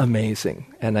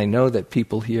amazing, and I know that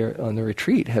people here on the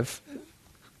retreat have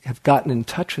gotten in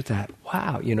touch with that.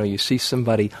 Wow, you see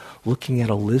somebody looking at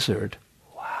a lizard.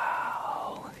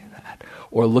 Wow, look at that.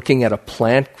 Or looking at a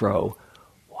plant grow.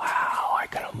 Wow, I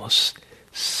can almost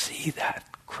see that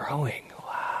growing.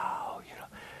 Wow,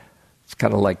 It's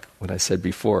kind of like what I said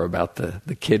before about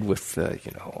the kid with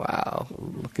wow,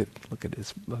 look at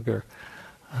his bugger.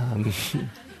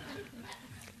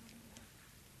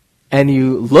 And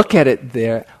you look at it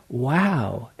there,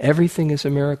 wow, everything is a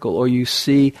miracle. Or you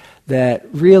see that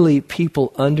really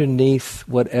people underneath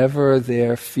whatever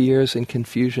their fears and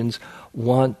confusions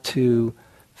want to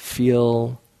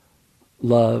feel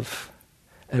love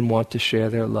and want to share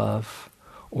their love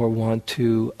or want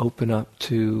to open up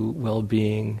to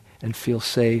well-being and feel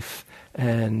safe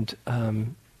and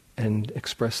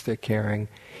express their caring.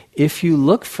 If you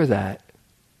look for that,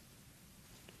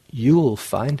 you will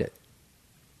find it.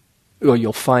 Or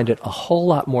you'll find it a whole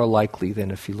lot more likely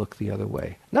than if you look the other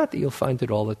way. Not that you'll find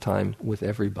it all the time with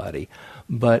everybody,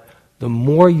 but the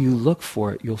more you look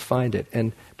for it, you'll find it.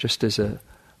 And just as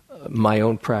my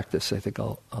own practice, I think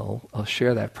I'll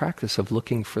share that practice of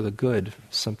looking for the good,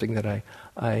 something that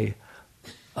I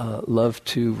love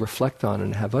to reflect on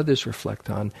and have others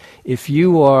reflect on. If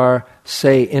you are,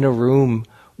 say, in a room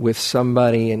with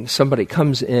somebody and somebody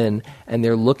comes in and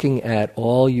they're looking at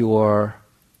all your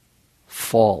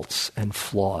faults and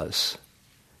flaws,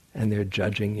 and they're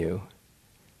judging you.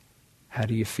 How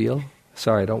do you feel?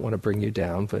 Sorry, I don't want to bring you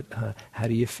down, but how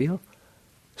do you feel?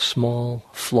 Small,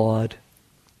 flawed.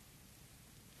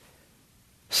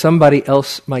 Somebody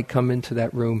else might come into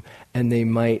that room and they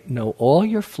might know all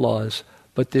your flaws,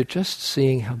 but they're just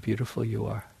seeing how beautiful you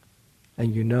are.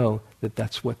 And you know that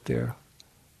that's what they're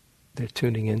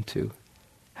tuning into.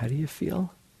 How do you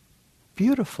feel?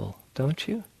 Beautiful, don't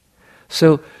you?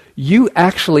 So you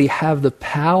actually have the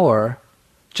power,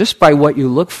 just by what you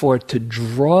look for, to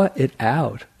draw it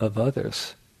out of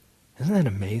others. Isn't that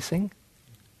amazing?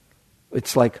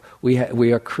 It's like we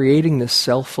are creating this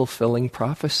self-fulfilling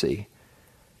prophecy.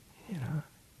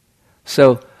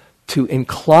 So to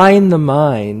incline the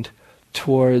mind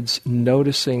towards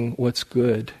noticing what's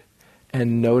good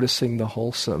and noticing the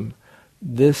wholesome,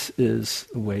 this is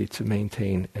the way to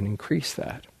maintain and increase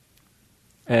that.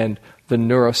 And the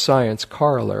neuroscience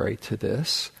corollary to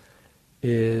this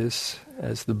is,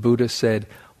 as the Buddha said,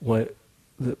 what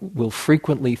we'll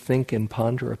frequently think and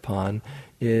ponder upon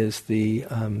is the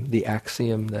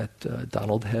axiom that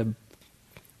Donald Hebb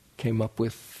came up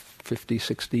with 50,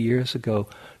 60 years ago.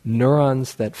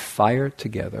 Neurons that fire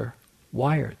together,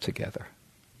 wire together.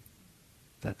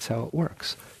 That's how it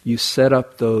works. You set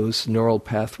up those neural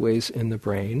pathways in the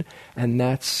brain, and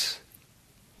that's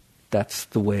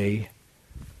the way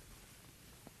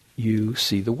you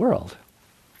see the world.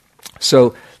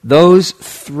 So those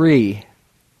three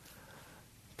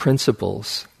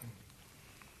principles,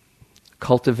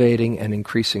 cultivating and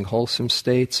increasing wholesome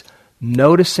states,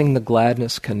 noticing the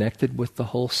gladness connected with the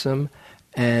wholesome,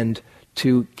 and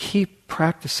to keep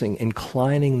practicing,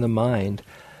 inclining the mind,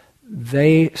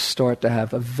 they start to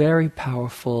have a very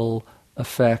powerful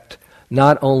effect,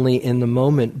 not only in the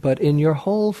moment, but in your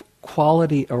whole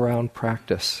quality around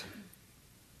practice.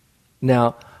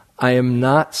 Now, I am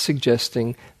not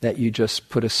suggesting that you just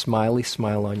put a smiley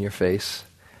smile on your face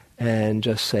and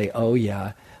just say, oh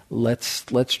yeah, let's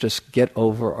just get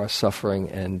over our suffering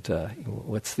and,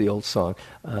 what's the old song?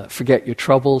 Forget your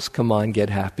troubles, come on,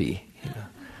 get happy.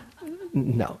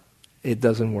 No, it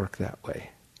doesn't work that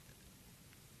way.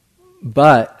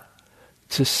 But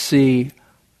to see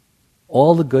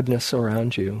all the goodness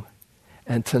around you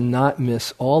and to not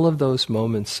miss all of those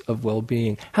moments of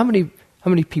well-being. How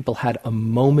many people had a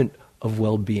moment of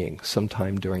well-being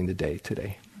sometime during the day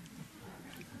today?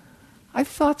 I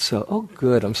thought so. Oh,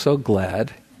 good. I'm so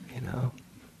glad.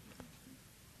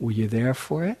 Were you there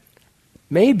for it?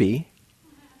 Maybe.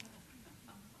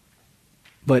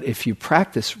 But if you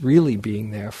practice really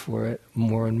being there for it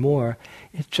more and more,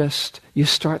 you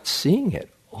start seeing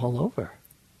it all over.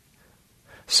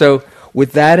 So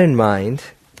with that in mind,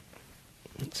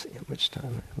 let's see how much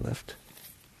time I have left.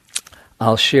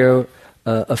 I'll share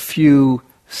a few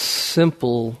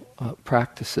simple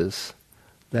practices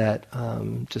that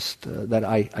that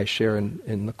I share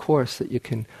in the course that you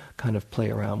can kind of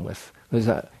play around with.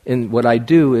 And what I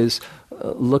do is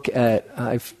look at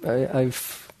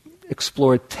I've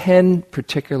explored 10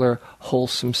 particular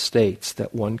wholesome states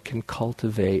that one can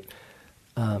cultivate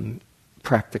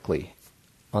practically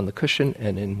on the cushion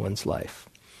and in one's life.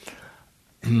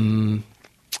 And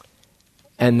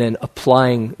and then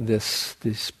applying this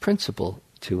principle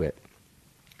to it.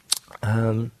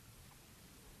 Let's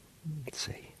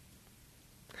see.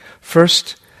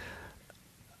 First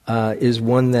is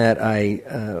one that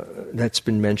that's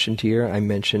been mentioned here. I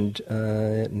mentioned,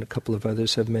 and a couple of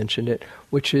others have mentioned it,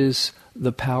 which is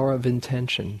the power of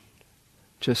intention.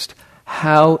 Just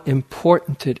how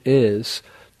important it is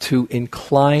to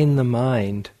incline the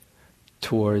mind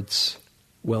towards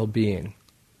well-being.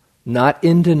 Not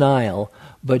in denial,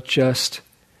 but just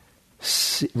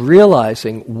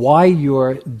realizing why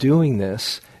you're doing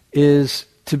this is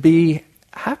to be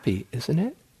happy, isn't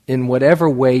it? In whatever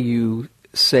way you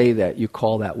say that, you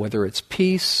call that, whether it's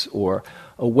peace or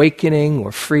awakening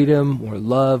or freedom or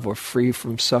love or free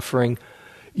from suffering,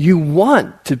 you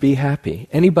want to be happy.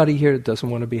 Anybody here that doesn't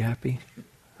want to be happy?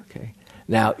 Okay.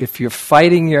 Now, if you're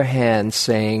fighting your hand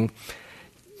saying,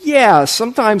 yeah,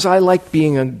 sometimes I like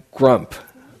being a grump,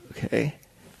 okay,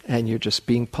 and you're just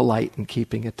being polite and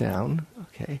keeping it down,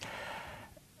 okay,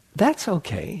 that's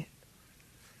okay.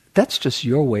 That's just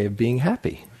your way of being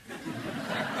happy.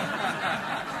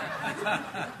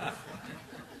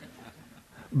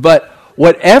 But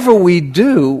whatever we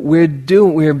do,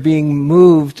 we're being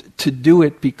moved to do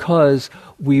it because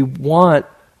we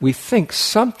think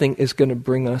something is going to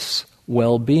bring us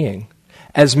well-being.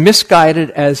 As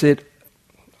misguided as it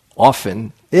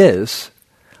often is,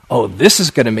 oh, this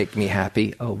is going to make me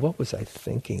happy. Oh, what was I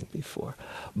thinking before?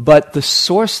 But the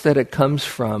source that it comes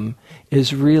from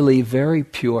is really very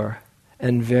pure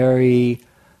and very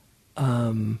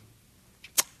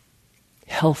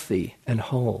healthy and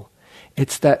whole.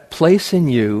 It's that place in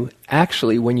you,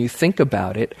 actually, when you think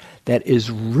about it, that is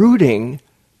rooting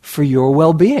for your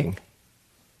well-being.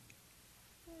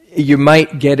 You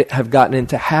might have gotten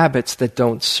into habits that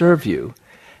don't serve you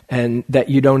and that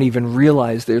you don't even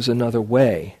realize there's another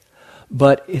way.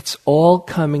 But it's all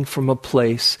coming from a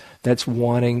place that's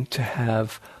wanting to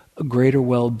have a greater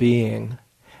well-being.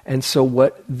 And so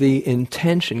what the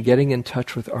intention, getting in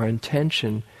touch with our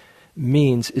intention,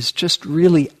 means is just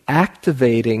really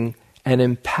activating and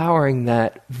empowering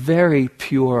that very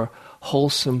pure,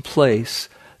 wholesome place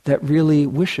that really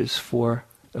wishes for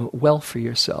well for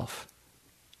yourself.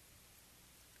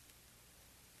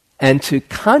 And to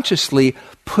consciously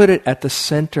put it at the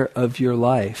center of your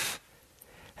life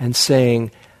and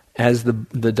saying, as the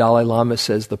Dalai Lama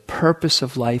says, the purpose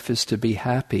of life is to be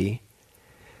happy,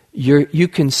 you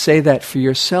can say that for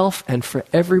yourself and for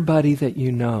everybody that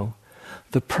you know.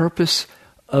 The purpose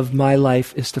of my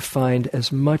life is to find as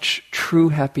much true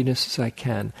happiness as I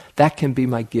can. That can be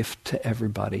my gift to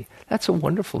everybody. That's a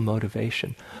wonderful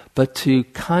motivation. But to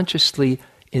consciously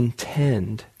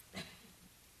intend,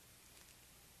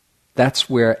 that's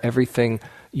where everything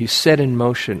you set in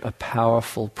motion, a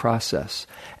powerful process.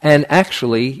 And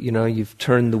actually, you've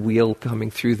turned the wheel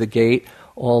coming through the gate,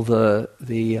 all the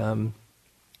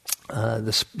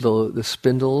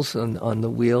spindles on the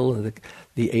wheel,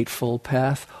 the Eightfold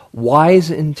Path.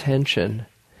 Wise intention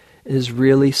is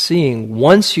really seeing,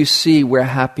 once you see where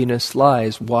happiness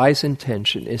lies, wise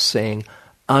intention is saying,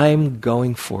 I'm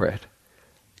going for it.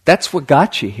 That's what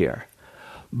got you here.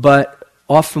 But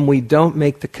often we don't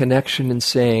make the connection in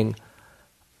saying,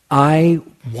 I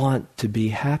want to be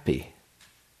happy.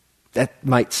 That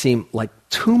might seem like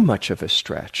too much of a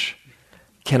stretch.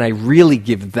 Can I really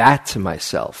give that to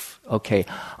myself? Okay,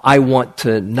 I want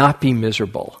to not be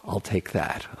miserable. I'll take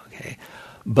that. Okay,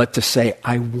 but to say,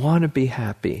 I want to be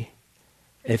happy,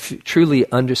 if you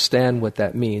truly understand what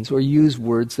that means, or use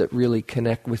words that really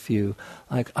connect with you,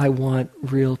 like, I want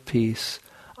real peace,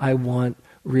 I want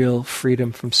real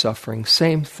freedom from suffering,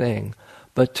 same thing,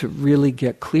 but to really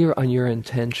get clear on your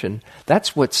intention,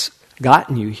 that's what's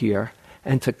gotten you here,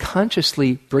 and to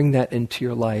consciously bring that into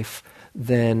your life,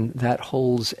 then that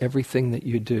holds everything that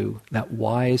you do, that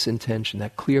wise intention,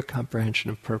 that clear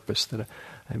comprehension of purpose that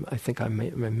I think I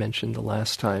mentioned the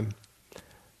last time.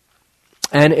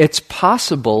 And it's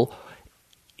possible,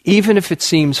 even if it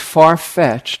seems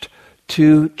far-fetched,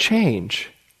 to change.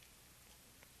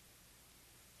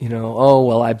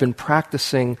 I've been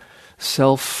practicing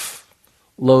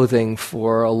self-loathing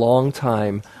for a long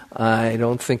time. I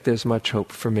don't think there's much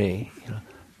hope for me.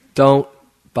 Don't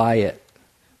buy it.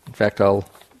 In fact, I'll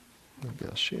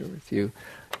share with you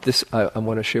this. I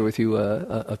want to share with you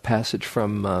a passage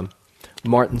from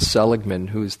Martin Seligman,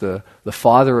 who's the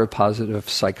father of positive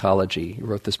psychology. He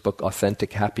wrote this book,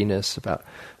 Authentic Happiness, about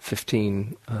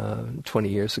 15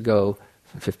 years ago,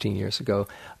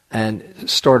 and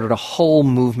started a whole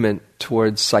movement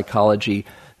towards psychology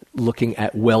looking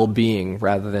at well-being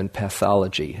rather than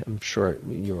pathology. I'm sure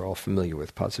you're all familiar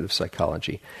with positive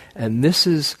psychology. And this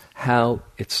is how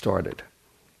it started.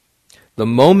 The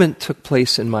moment took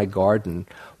place in my garden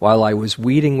while I was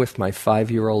weeding with my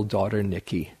 5-year-old daughter,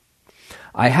 Nikki.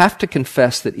 I have to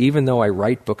confess that even though I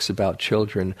write books about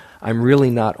children, I'm really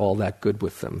not all that good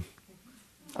with them.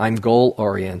 I'm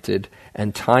goal-oriented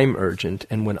and time-urgent,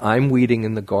 and when I'm weeding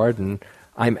in the garden,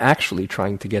 I'm actually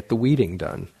trying to get the weeding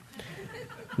done.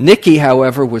 Nikki,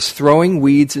 however, was throwing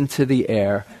weeds into the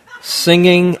air,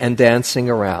 singing and dancing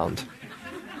around.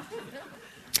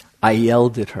 I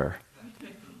yelled at her.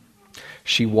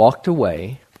 She walked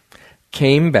away,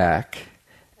 came back,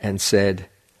 and said,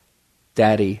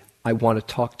 "Daddy, I want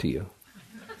to talk to you."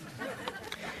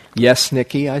 "Yes,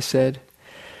 Nikki," I said.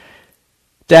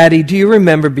 "Daddy, do you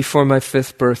remember before my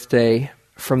 5th birthday,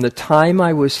 from the time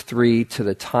I was 3 to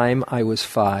the time I was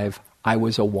 5, I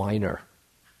was a whiner.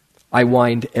 I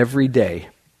whined every day.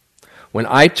 When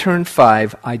I turned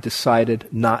 5, I decided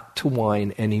not to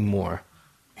whine anymore.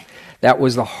 That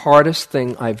was the hardest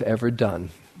thing I've ever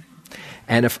done.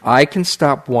 And if I can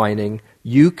stop whining,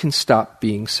 you can stop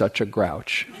being such a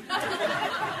grouch."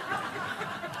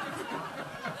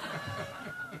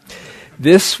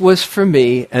 This was for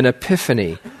me an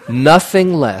epiphany,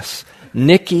 nothing less.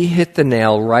 Nikki hit the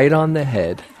nail right on the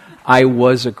head. I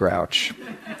was a grouch.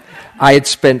 I had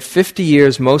spent 50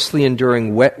 years mostly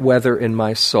enduring wet weather in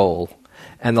my soul,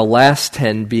 and the last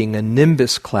 10 being a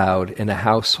nimbus cloud in a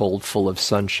household full of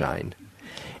sunshine.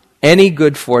 Any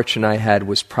good fortune I had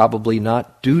was probably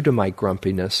not due to my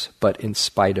grumpiness, but in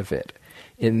spite of it.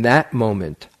 In that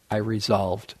moment, I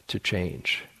resolved to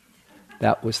change.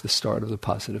 That was the start of the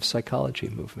positive psychology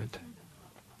movement.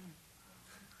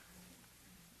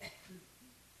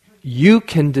 You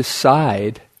can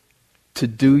decide to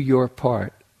do your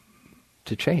part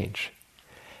to change.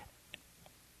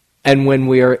 And when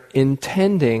we are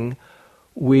intending,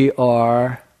 we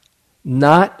are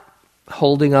not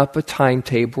holding up a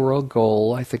timetable or a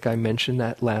goal. I think I mentioned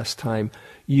that last time.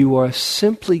 You are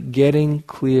simply getting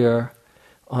clear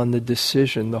on the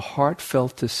decision, the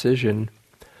heartfelt decision,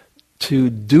 to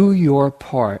do your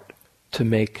part to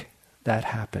make that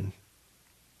happen.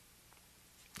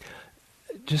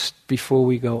 Just before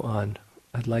we go on,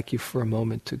 I'd like you for a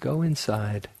moment to go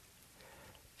inside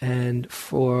and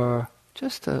for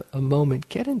just a moment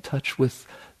get in touch with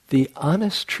the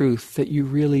honest truth that you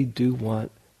really do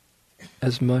want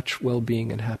as much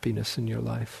well-being and happiness in your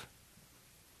life.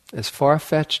 As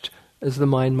far-fetched as the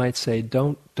mind might say,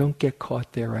 don't get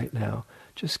caught there right now.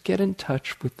 Just get in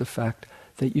touch with the fact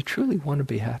that you truly want to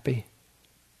be happy.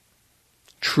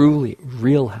 Truly,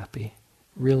 real happy.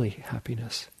 Really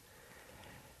happiness.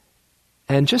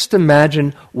 And just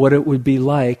imagine what it would be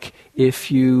like if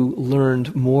you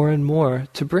learned more and more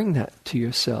to bring that to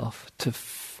yourself, to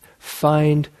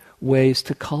find ways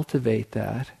to cultivate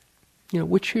that,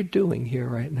 which you're doing here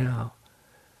right now.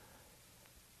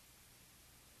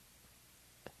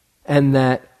 And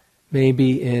that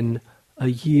maybe in a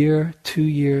year, 2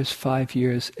 years, 5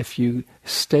 years, if you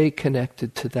stay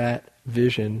connected to that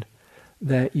vision,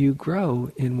 that you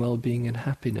grow in well-being and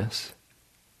happiness.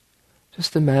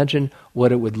 Just imagine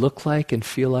what it would look like and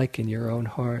feel like in your own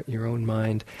heart, your own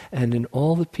mind, and in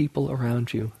all the people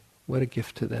around you. What a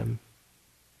gift to them.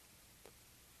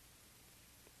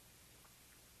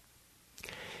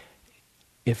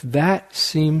 If that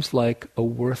seems like a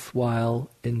worthwhile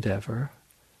endeavor,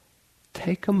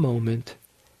 take a moment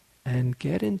and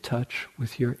get in touch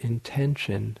with your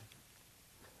intention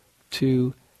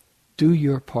to do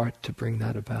your part to bring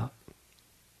that about.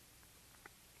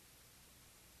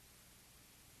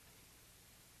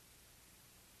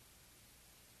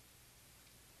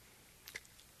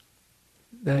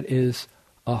 That is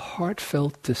a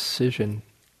heartfelt decision,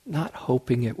 not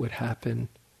hoping it would happen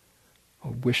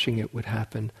or wishing it would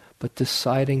happen, but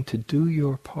deciding to do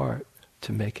your part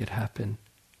to make it happen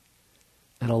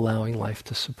and allowing life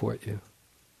to support you.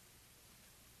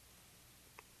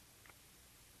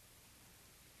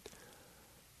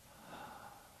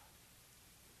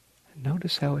 And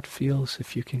notice how it feels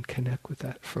if you can connect with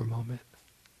that for a moment.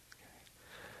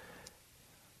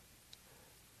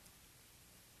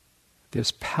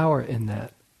 There's power in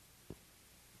that.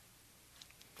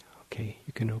 Okay,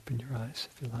 you can open your eyes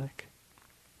if you like.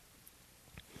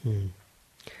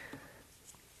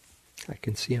 I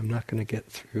can see I'm not going to get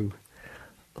through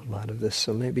a lot of this,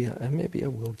 so maybe I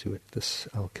will do it.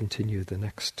 I'll continue the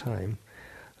next time.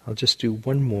 I'll just do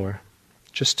one more,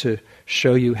 just to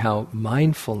show you how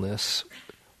mindfulness,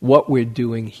 what we're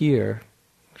doing here.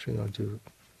 Actually, I'll do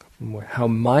a couple more. How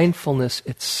mindfulness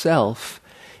itself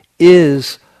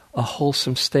is a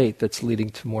wholesome state that's leading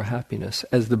to more happiness.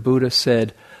 As the Buddha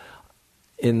said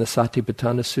in the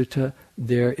Satipatthana Sutta,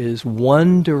 there is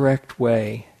one direct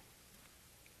way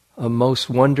a most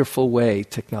wonderful way,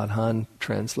 Thich Nhat Hanh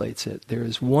translates it. There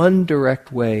is one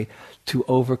direct way to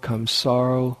overcome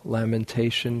sorrow,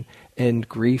 lamentation, and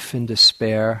grief and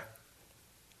despair,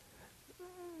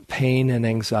 pain and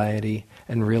anxiety,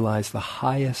 and realize the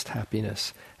highest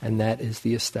happiness, and that is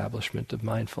the establishment of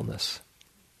mindfulness.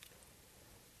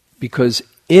 Because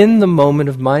in the moment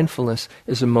of mindfulness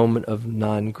is a moment of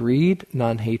non-greed,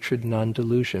 non-hatred,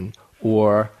 non-delusion,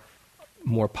 or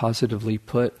more positively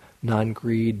put,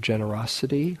 non-greed,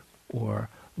 generosity, or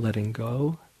letting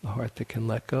go, the heart that can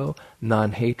let go,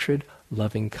 non-hatred,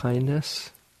 loving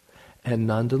kindness, and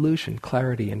non-delusion,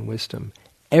 clarity and wisdom.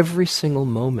 Every single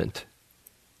moment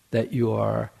that you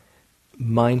are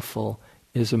mindful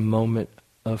is a moment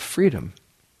of freedom.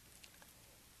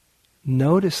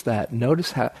 Notice that.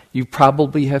 Notice how you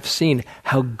probably have seen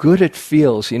how good it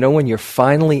feels. You know, when you're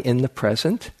finally in the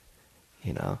present,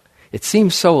 you know, it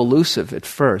seems so elusive at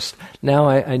first. Now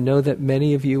I know that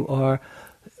many of you are,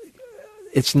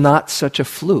 it's not such a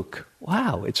fluke.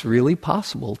 Wow, it's really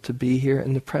possible to be here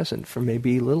in the present for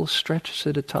maybe little stretches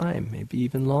at a time, maybe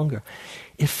even longer.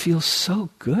 It feels so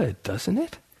good, doesn't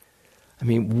it? I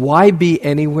mean, why be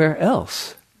anywhere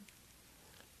else?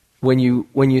 When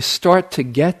you start to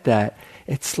get that,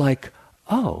 it's like,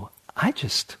 oh, I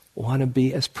just want to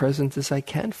be as present as I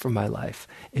can for my life.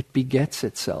 It begets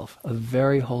itself, a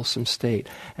very wholesome state.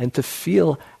 And to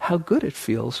feel how good it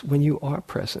feels when you are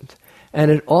present. And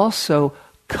it also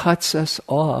cuts us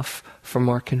off from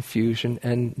our confusion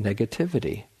and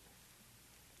negativity,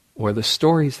 or the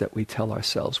stories that we tell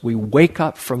ourselves. We wake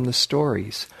up from the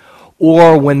stories.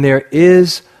 Or when there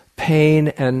is pain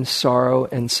and sorrow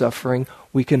and suffering,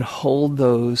 we can hold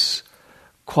those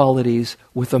qualities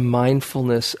with a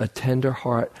mindfulness, a tender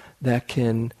heart that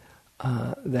can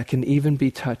even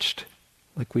be touched,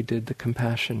 like we did the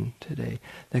compassion today,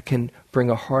 that can bring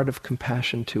a heart of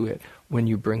compassion to it when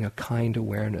you bring a kind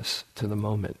awareness to the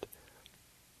moment.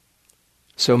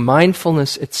 So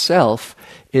mindfulness itself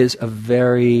is a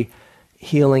very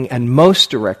healing and most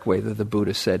direct way that the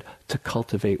Buddha said to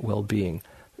cultivate well-being.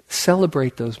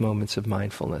 Celebrate those moments of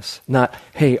mindfulness. Not,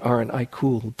 hey, aren't I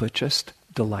cool, but just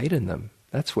delight in them.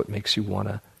 That's what makes you want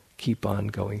to keep on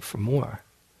going for more.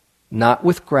 Not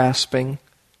with grasping,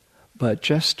 but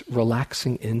just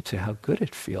relaxing into how good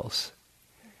it feels.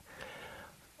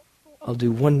 I'll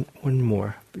do one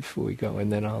more before we go,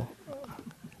 and then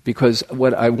because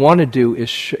what I want to do is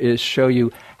show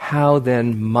you how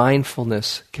then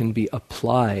mindfulness can be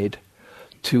applied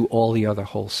to all the other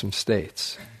wholesome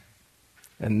states.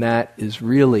 And that is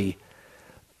really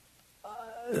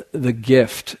the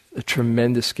gift, a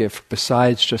tremendous gift,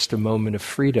 besides just a moment of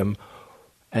freedom.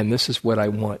 And this is what I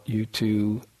want you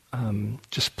to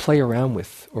just play around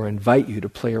with, or invite you to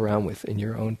play around with in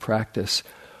your own practice,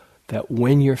 that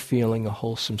when you're feeling a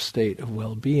wholesome state of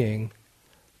well-being,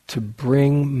 to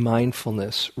bring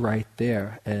mindfulness right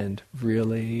there and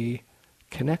really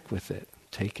connect with it,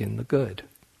 take in the good.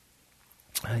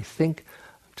 I think,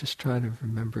 I'm just trying to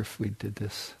remember if we did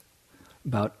this,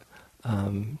 about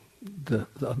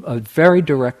a very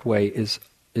direct way is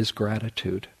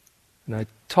gratitude. And I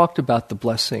talked about the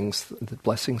Blessing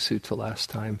Sutta last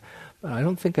time, but I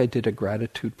don't think I did a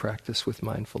gratitude practice with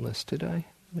mindfulness, did I?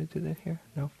 Did I do that here?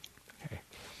 No? Okay.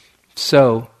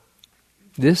 So,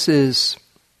 this is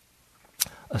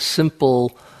a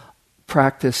simple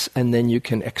practice, and then you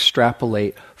can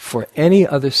extrapolate for any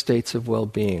other states of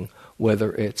well-being,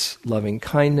 whether it's loving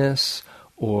kindness,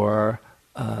 or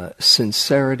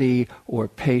sincerity, or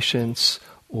patience,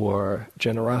 or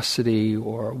generosity,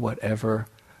 or whatever,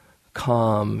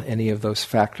 calm, any of those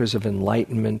factors of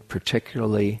enlightenment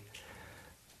particularly.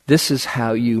 This is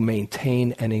how you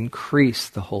maintain and increase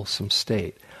the wholesome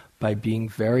state, by being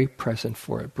very present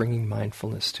for it, bringing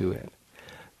mindfulness to it.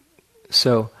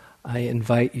 So I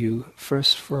invite you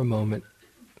first for a moment,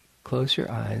 close your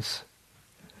eyes,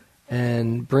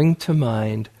 and bring to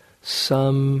mind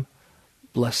some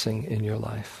blessing in your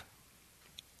life.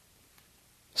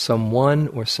 Someone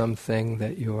or something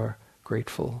that you're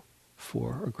grateful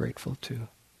for or grateful to.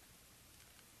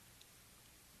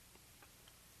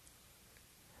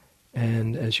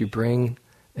 And as you bring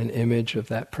an image of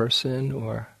that person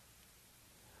or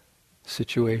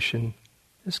situation,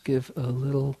 just give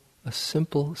a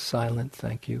simple, silent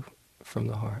thank you from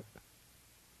the heart.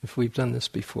 If we've done this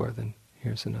before, then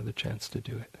here's another chance to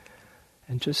do it.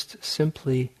 And just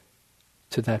simply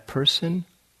to that person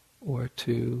or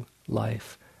to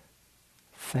life,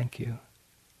 thank you.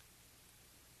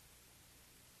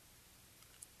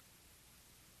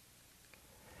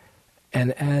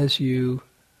 And as you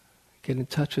get in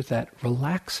touch with that,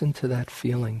 relax into that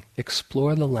feeling.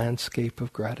 Explore the landscape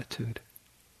of gratitude.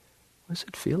 What does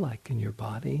it feel like in your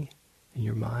body, in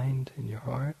your mind, in your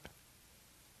heart?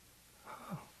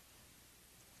 Oh.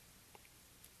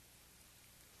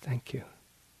 Thank you.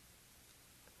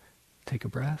 Take a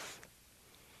breath.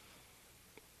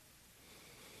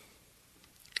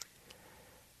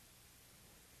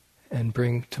 And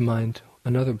bring to mind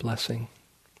another blessing,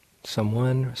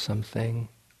 someone or something.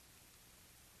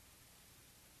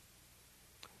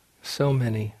 So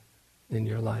many in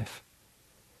your life.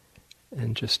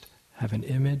 And just have an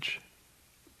image.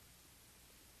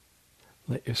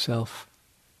 Let yourself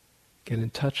get in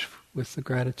touch with the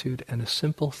gratitude and a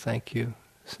simple thank you,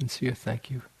 sincere thank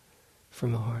you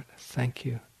from the heart. Thank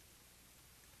you.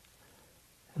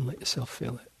 And let yourself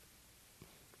feel it.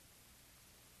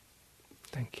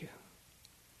 Thank you.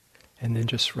 And then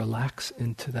just relax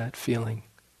into that feeling.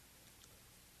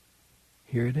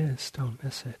 Here it is, don't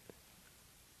miss it.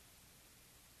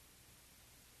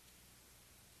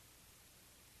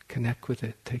 Connect with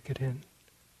it, take it in.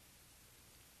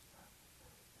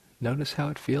 Notice how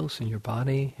it feels in your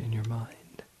body, in your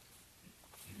mind.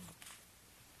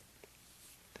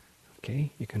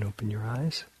 Okay, you can open your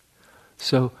eyes.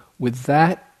 So with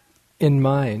that in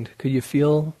mind, could you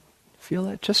feel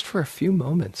that just for a few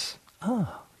moments?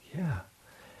 Ah, yeah.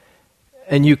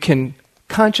 And you can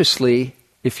consciously,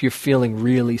 if you're feeling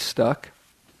really stuck,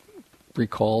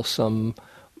 recall some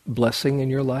blessing in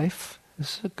your life.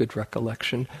 This is a good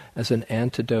recollection as an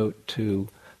antidote to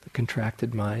the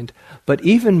contracted mind. But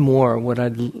even more, what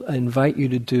I'd invite you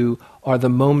to do are the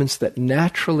moments that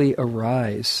naturally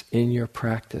arise in your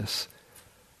practice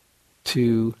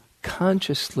to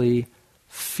consciously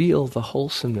feel the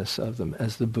wholesomeness of them,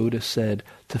 as the Buddha said,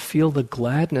 to feel the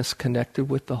gladness connected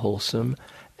with the wholesome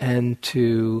and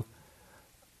to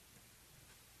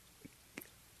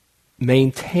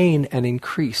maintain and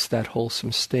increase that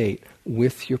wholesome state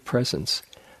with your presence,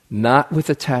 not with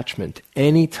attachment.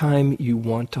 Anytime you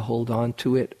want to hold on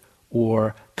to it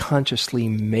or consciously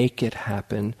make it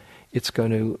happen, it's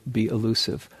going to be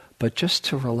elusive. But just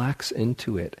to relax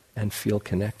into it and feel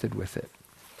connected with it.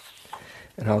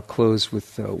 And I'll close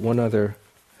with one other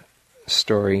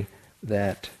story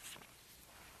that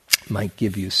might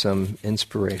give you some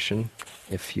inspiration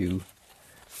if you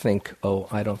think, oh,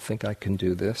 I don't think I can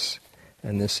do this.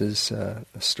 And this is a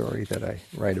story that I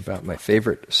write about, my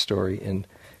favorite story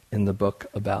in the book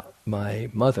about my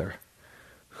mother,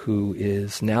 who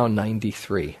is now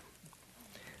 93.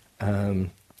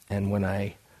 And when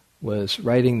I was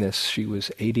writing this, she was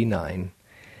 89.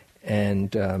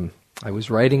 And I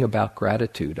was writing about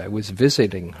gratitude. I was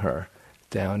visiting her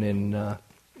down in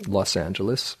Los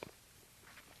Angeles.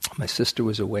 My sister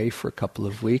was away for a couple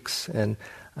of weeks, and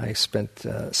I spent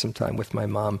some time with my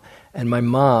mom. And my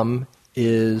mom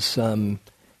tends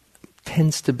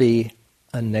to be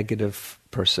a negative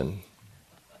person.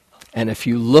 And if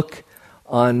you look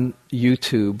on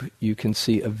YouTube, you can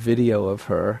see a video of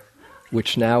her,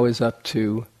 which now is up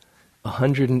to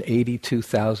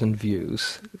 182,000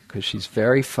 views, because she's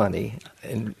very funny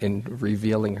in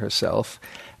revealing herself.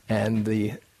 And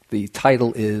the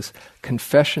title is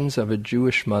Confessions of a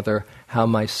Jewish Mother, How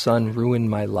My Son Ruined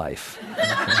My Life.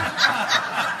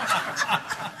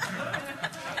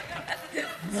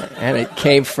 And it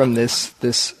came from this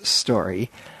story.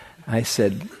 I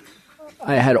said,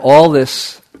 I had all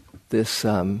this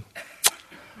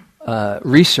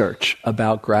research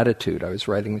about gratitude. I was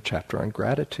writing a chapter on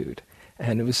gratitude.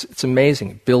 And it's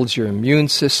amazing. It builds your immune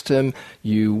system.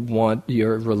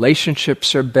 Your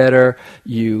relationships are better.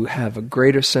 You have a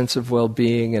greater sense of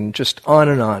well-being, and just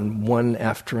on, one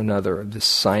after another, of this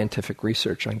scientific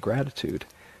research on gratitude.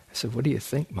 I said, what do you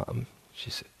think, Mom?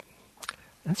 She said,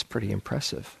 that's pretty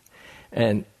impressive.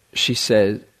 And she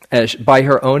said, by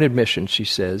her own admission, she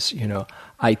says,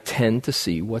 I tend to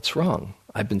see what's wrong.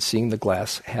 I've been seeing the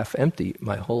glass half empty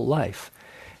my whole life.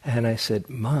 And I said,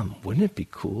 Mom, wouldn't it be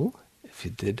cool if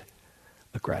you did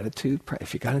a gratitude,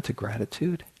 if you got into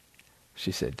gratitude?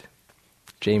 She said,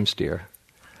 James, dear,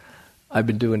 I've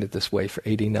been doing it this way for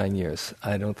 89 years.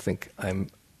 I don't think I'm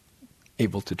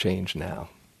able to change now.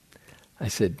 I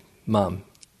said, Mom,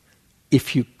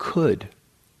 if you could,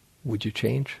 would you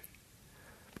change?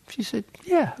 She said,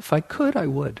 yeah, if I could, I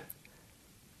would.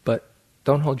 But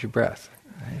don't hold your breath.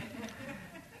 Right?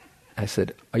 I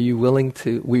said, are you willing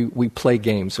to... We play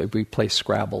games. We play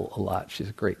Scrabble a lot. She's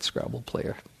a great Scrabble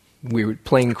player. We were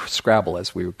playing Scrabble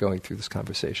as we were going through this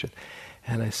conversation.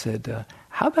 And I said,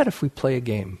 how about if we play a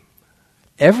game?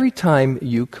 Every time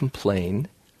you complain...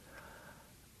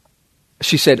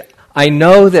 She said, I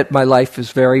know that my life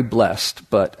is very blessed,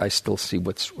 but I still see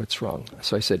what's wrong.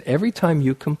 So I said, every time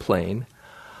you complain,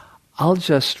 I'll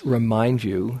just remind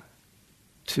you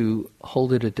to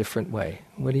hold it a different way.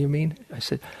 What do you mean? I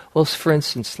said, well, for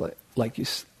instance,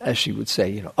 as she would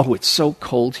say, oh, it's so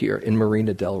cold here in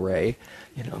Marina del Rey,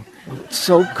 oh, it's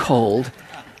so cold.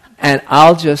 And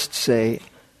I'll just say,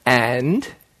 and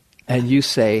you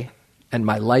say, and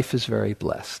my life is very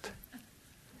blessed.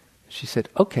 She said,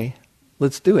 okay,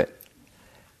 let's do it.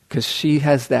 Because she's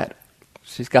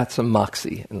got some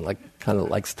moxie and kind of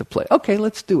likes to play. Okay,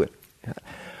 let's do it.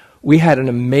 We had an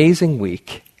amazing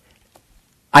week.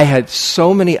 I had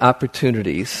so many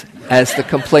opportunities as the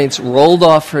complaints rolled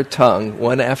off her tongue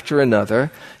one after another.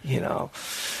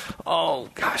 Oh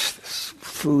gosh, this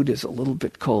food is a little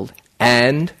bit cold.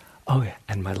 And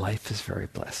my life is very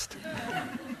blessed.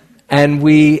 And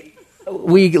we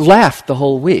laughed the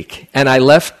whole week. And I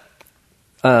left.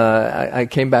 I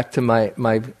came back to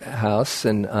my house,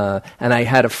 and I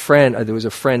had a friend. There was a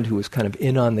friend who was kind of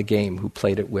in on the game who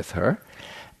played it with her.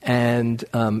 And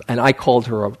I called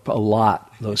her up a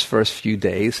lot those first few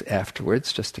days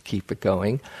afterwards just to keep it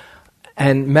going.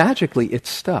 And magically it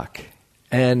stuck.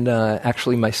 And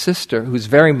actually my sister, who's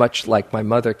very much like my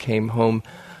mother, came home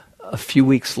a few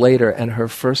weeks later, and her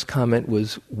first comment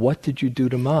was, "What did you do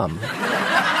to Mom?"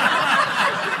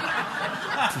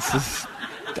 This is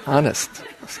honest.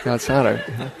 Scout's honor.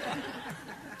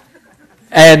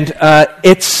 And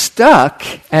it stuck,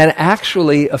 and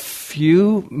actually a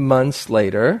few months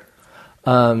later,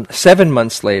 7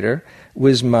 months later,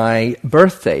 was my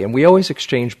birthday. And we always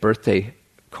exchange birthday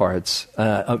cards.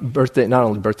 Not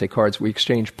only birthday cards, we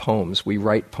exchange poems. We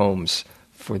write poems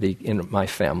in my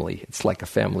family. It's like a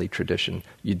family tradition.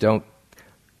 You don't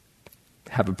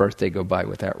have a birthday go by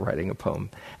without writing a poem.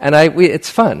 And it's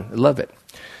fun. I love it.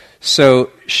 So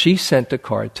she sent a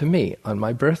card to me on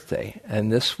my birthday,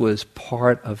 and this was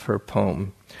part of her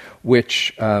poem,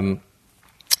 which,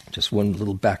 just one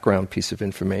little background piece of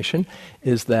information,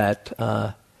 is that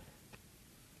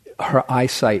her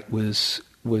eyesight was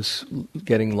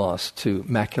getting lost to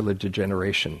macular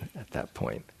degeneration at that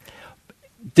point.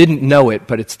 Didn't know it,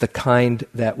 but it's the kind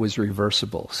that was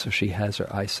reversible, so she has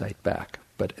her eyesight back.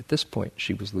 But at this point,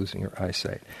 she was losing her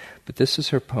eyesight. But this is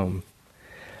her poem.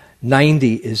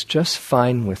 90 is just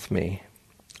fine with me.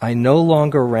 I no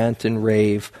longer rant and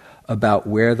rave about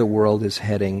where the world is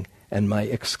heading and my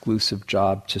exclusive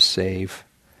job to save.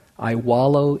 I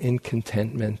wallow in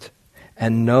contentment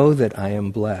and know that I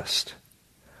am blessed,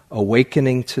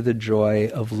 awakening to the joy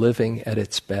of living at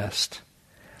its best.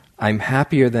 I'm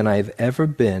happier than I've ever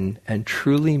been and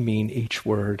truly mean each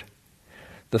word.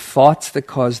 The thoughts that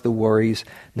cause the worries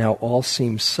now all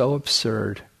seem so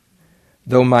absurd.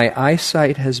 Though my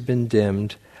eyesight has been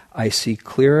dimmed, I see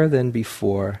clearer than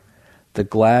before. The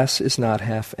glass is not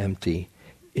half empty.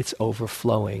 It's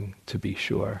overflowing, to be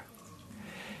sure.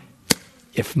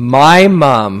 If my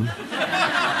mom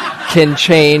can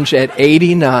change at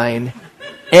 89,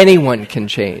 anyone can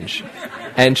change.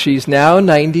 And she's now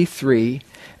 93,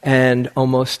 and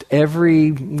almost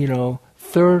every,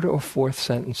 third or fourth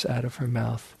sentence out of her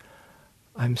mouth,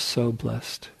 I'm so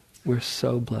blessed. We're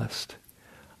so blessed.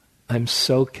 I'm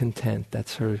so content.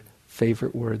 That's her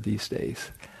favorite word these days.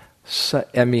 So,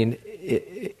 I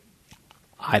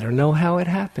don't know how it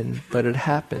happened, but it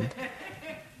happened.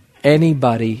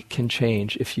 Anybody can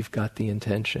change if you've got the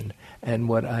intention. And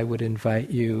what I would invite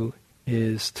you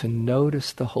is to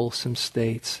notice the wholesome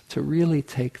states, to really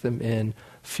take them in,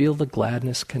 feel the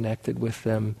gladness connected with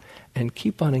them, and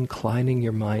keep on inclining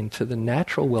your mind to the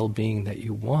natural well-being that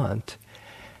you want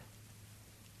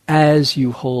as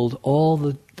you hold all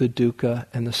the dukkha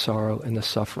and the sorrow and the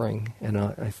suffering.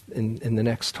 And in the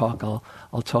next talk,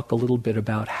 I'll talk a little bit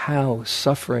about how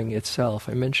suffering itself,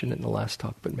 I mentioned it in the last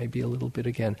talk, but maybe a little bit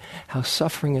again, how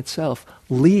suffering itself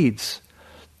leads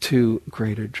to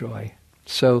greater joy.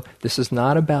 So this is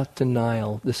not about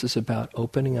denial. This is about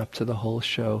opening up to the whole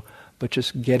show, but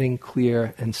just getting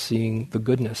clear and seeing the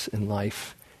goodness in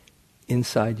life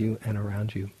inside you and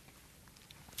around you.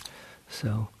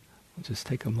 So we'll just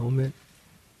take a moment.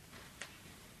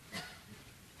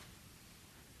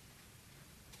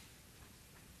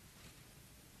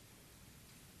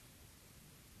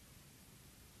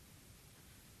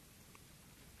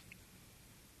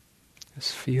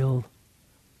 Just feel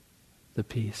the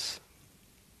peace.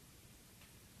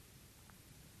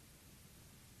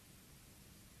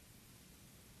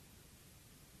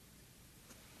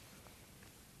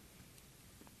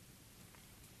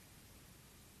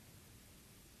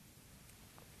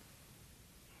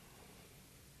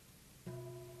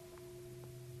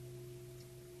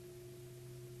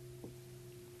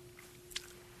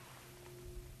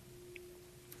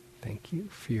 Thank you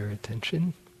for your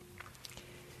attention.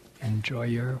 Enjoy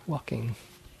your walking.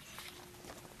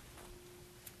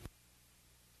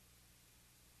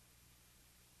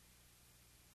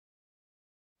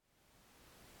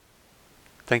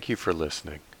 Thank you for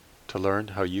listening. To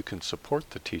learn how you can support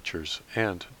the teachers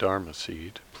and Dharma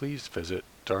Seed, please visit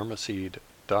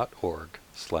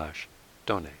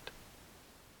dharmaseed.org/donate.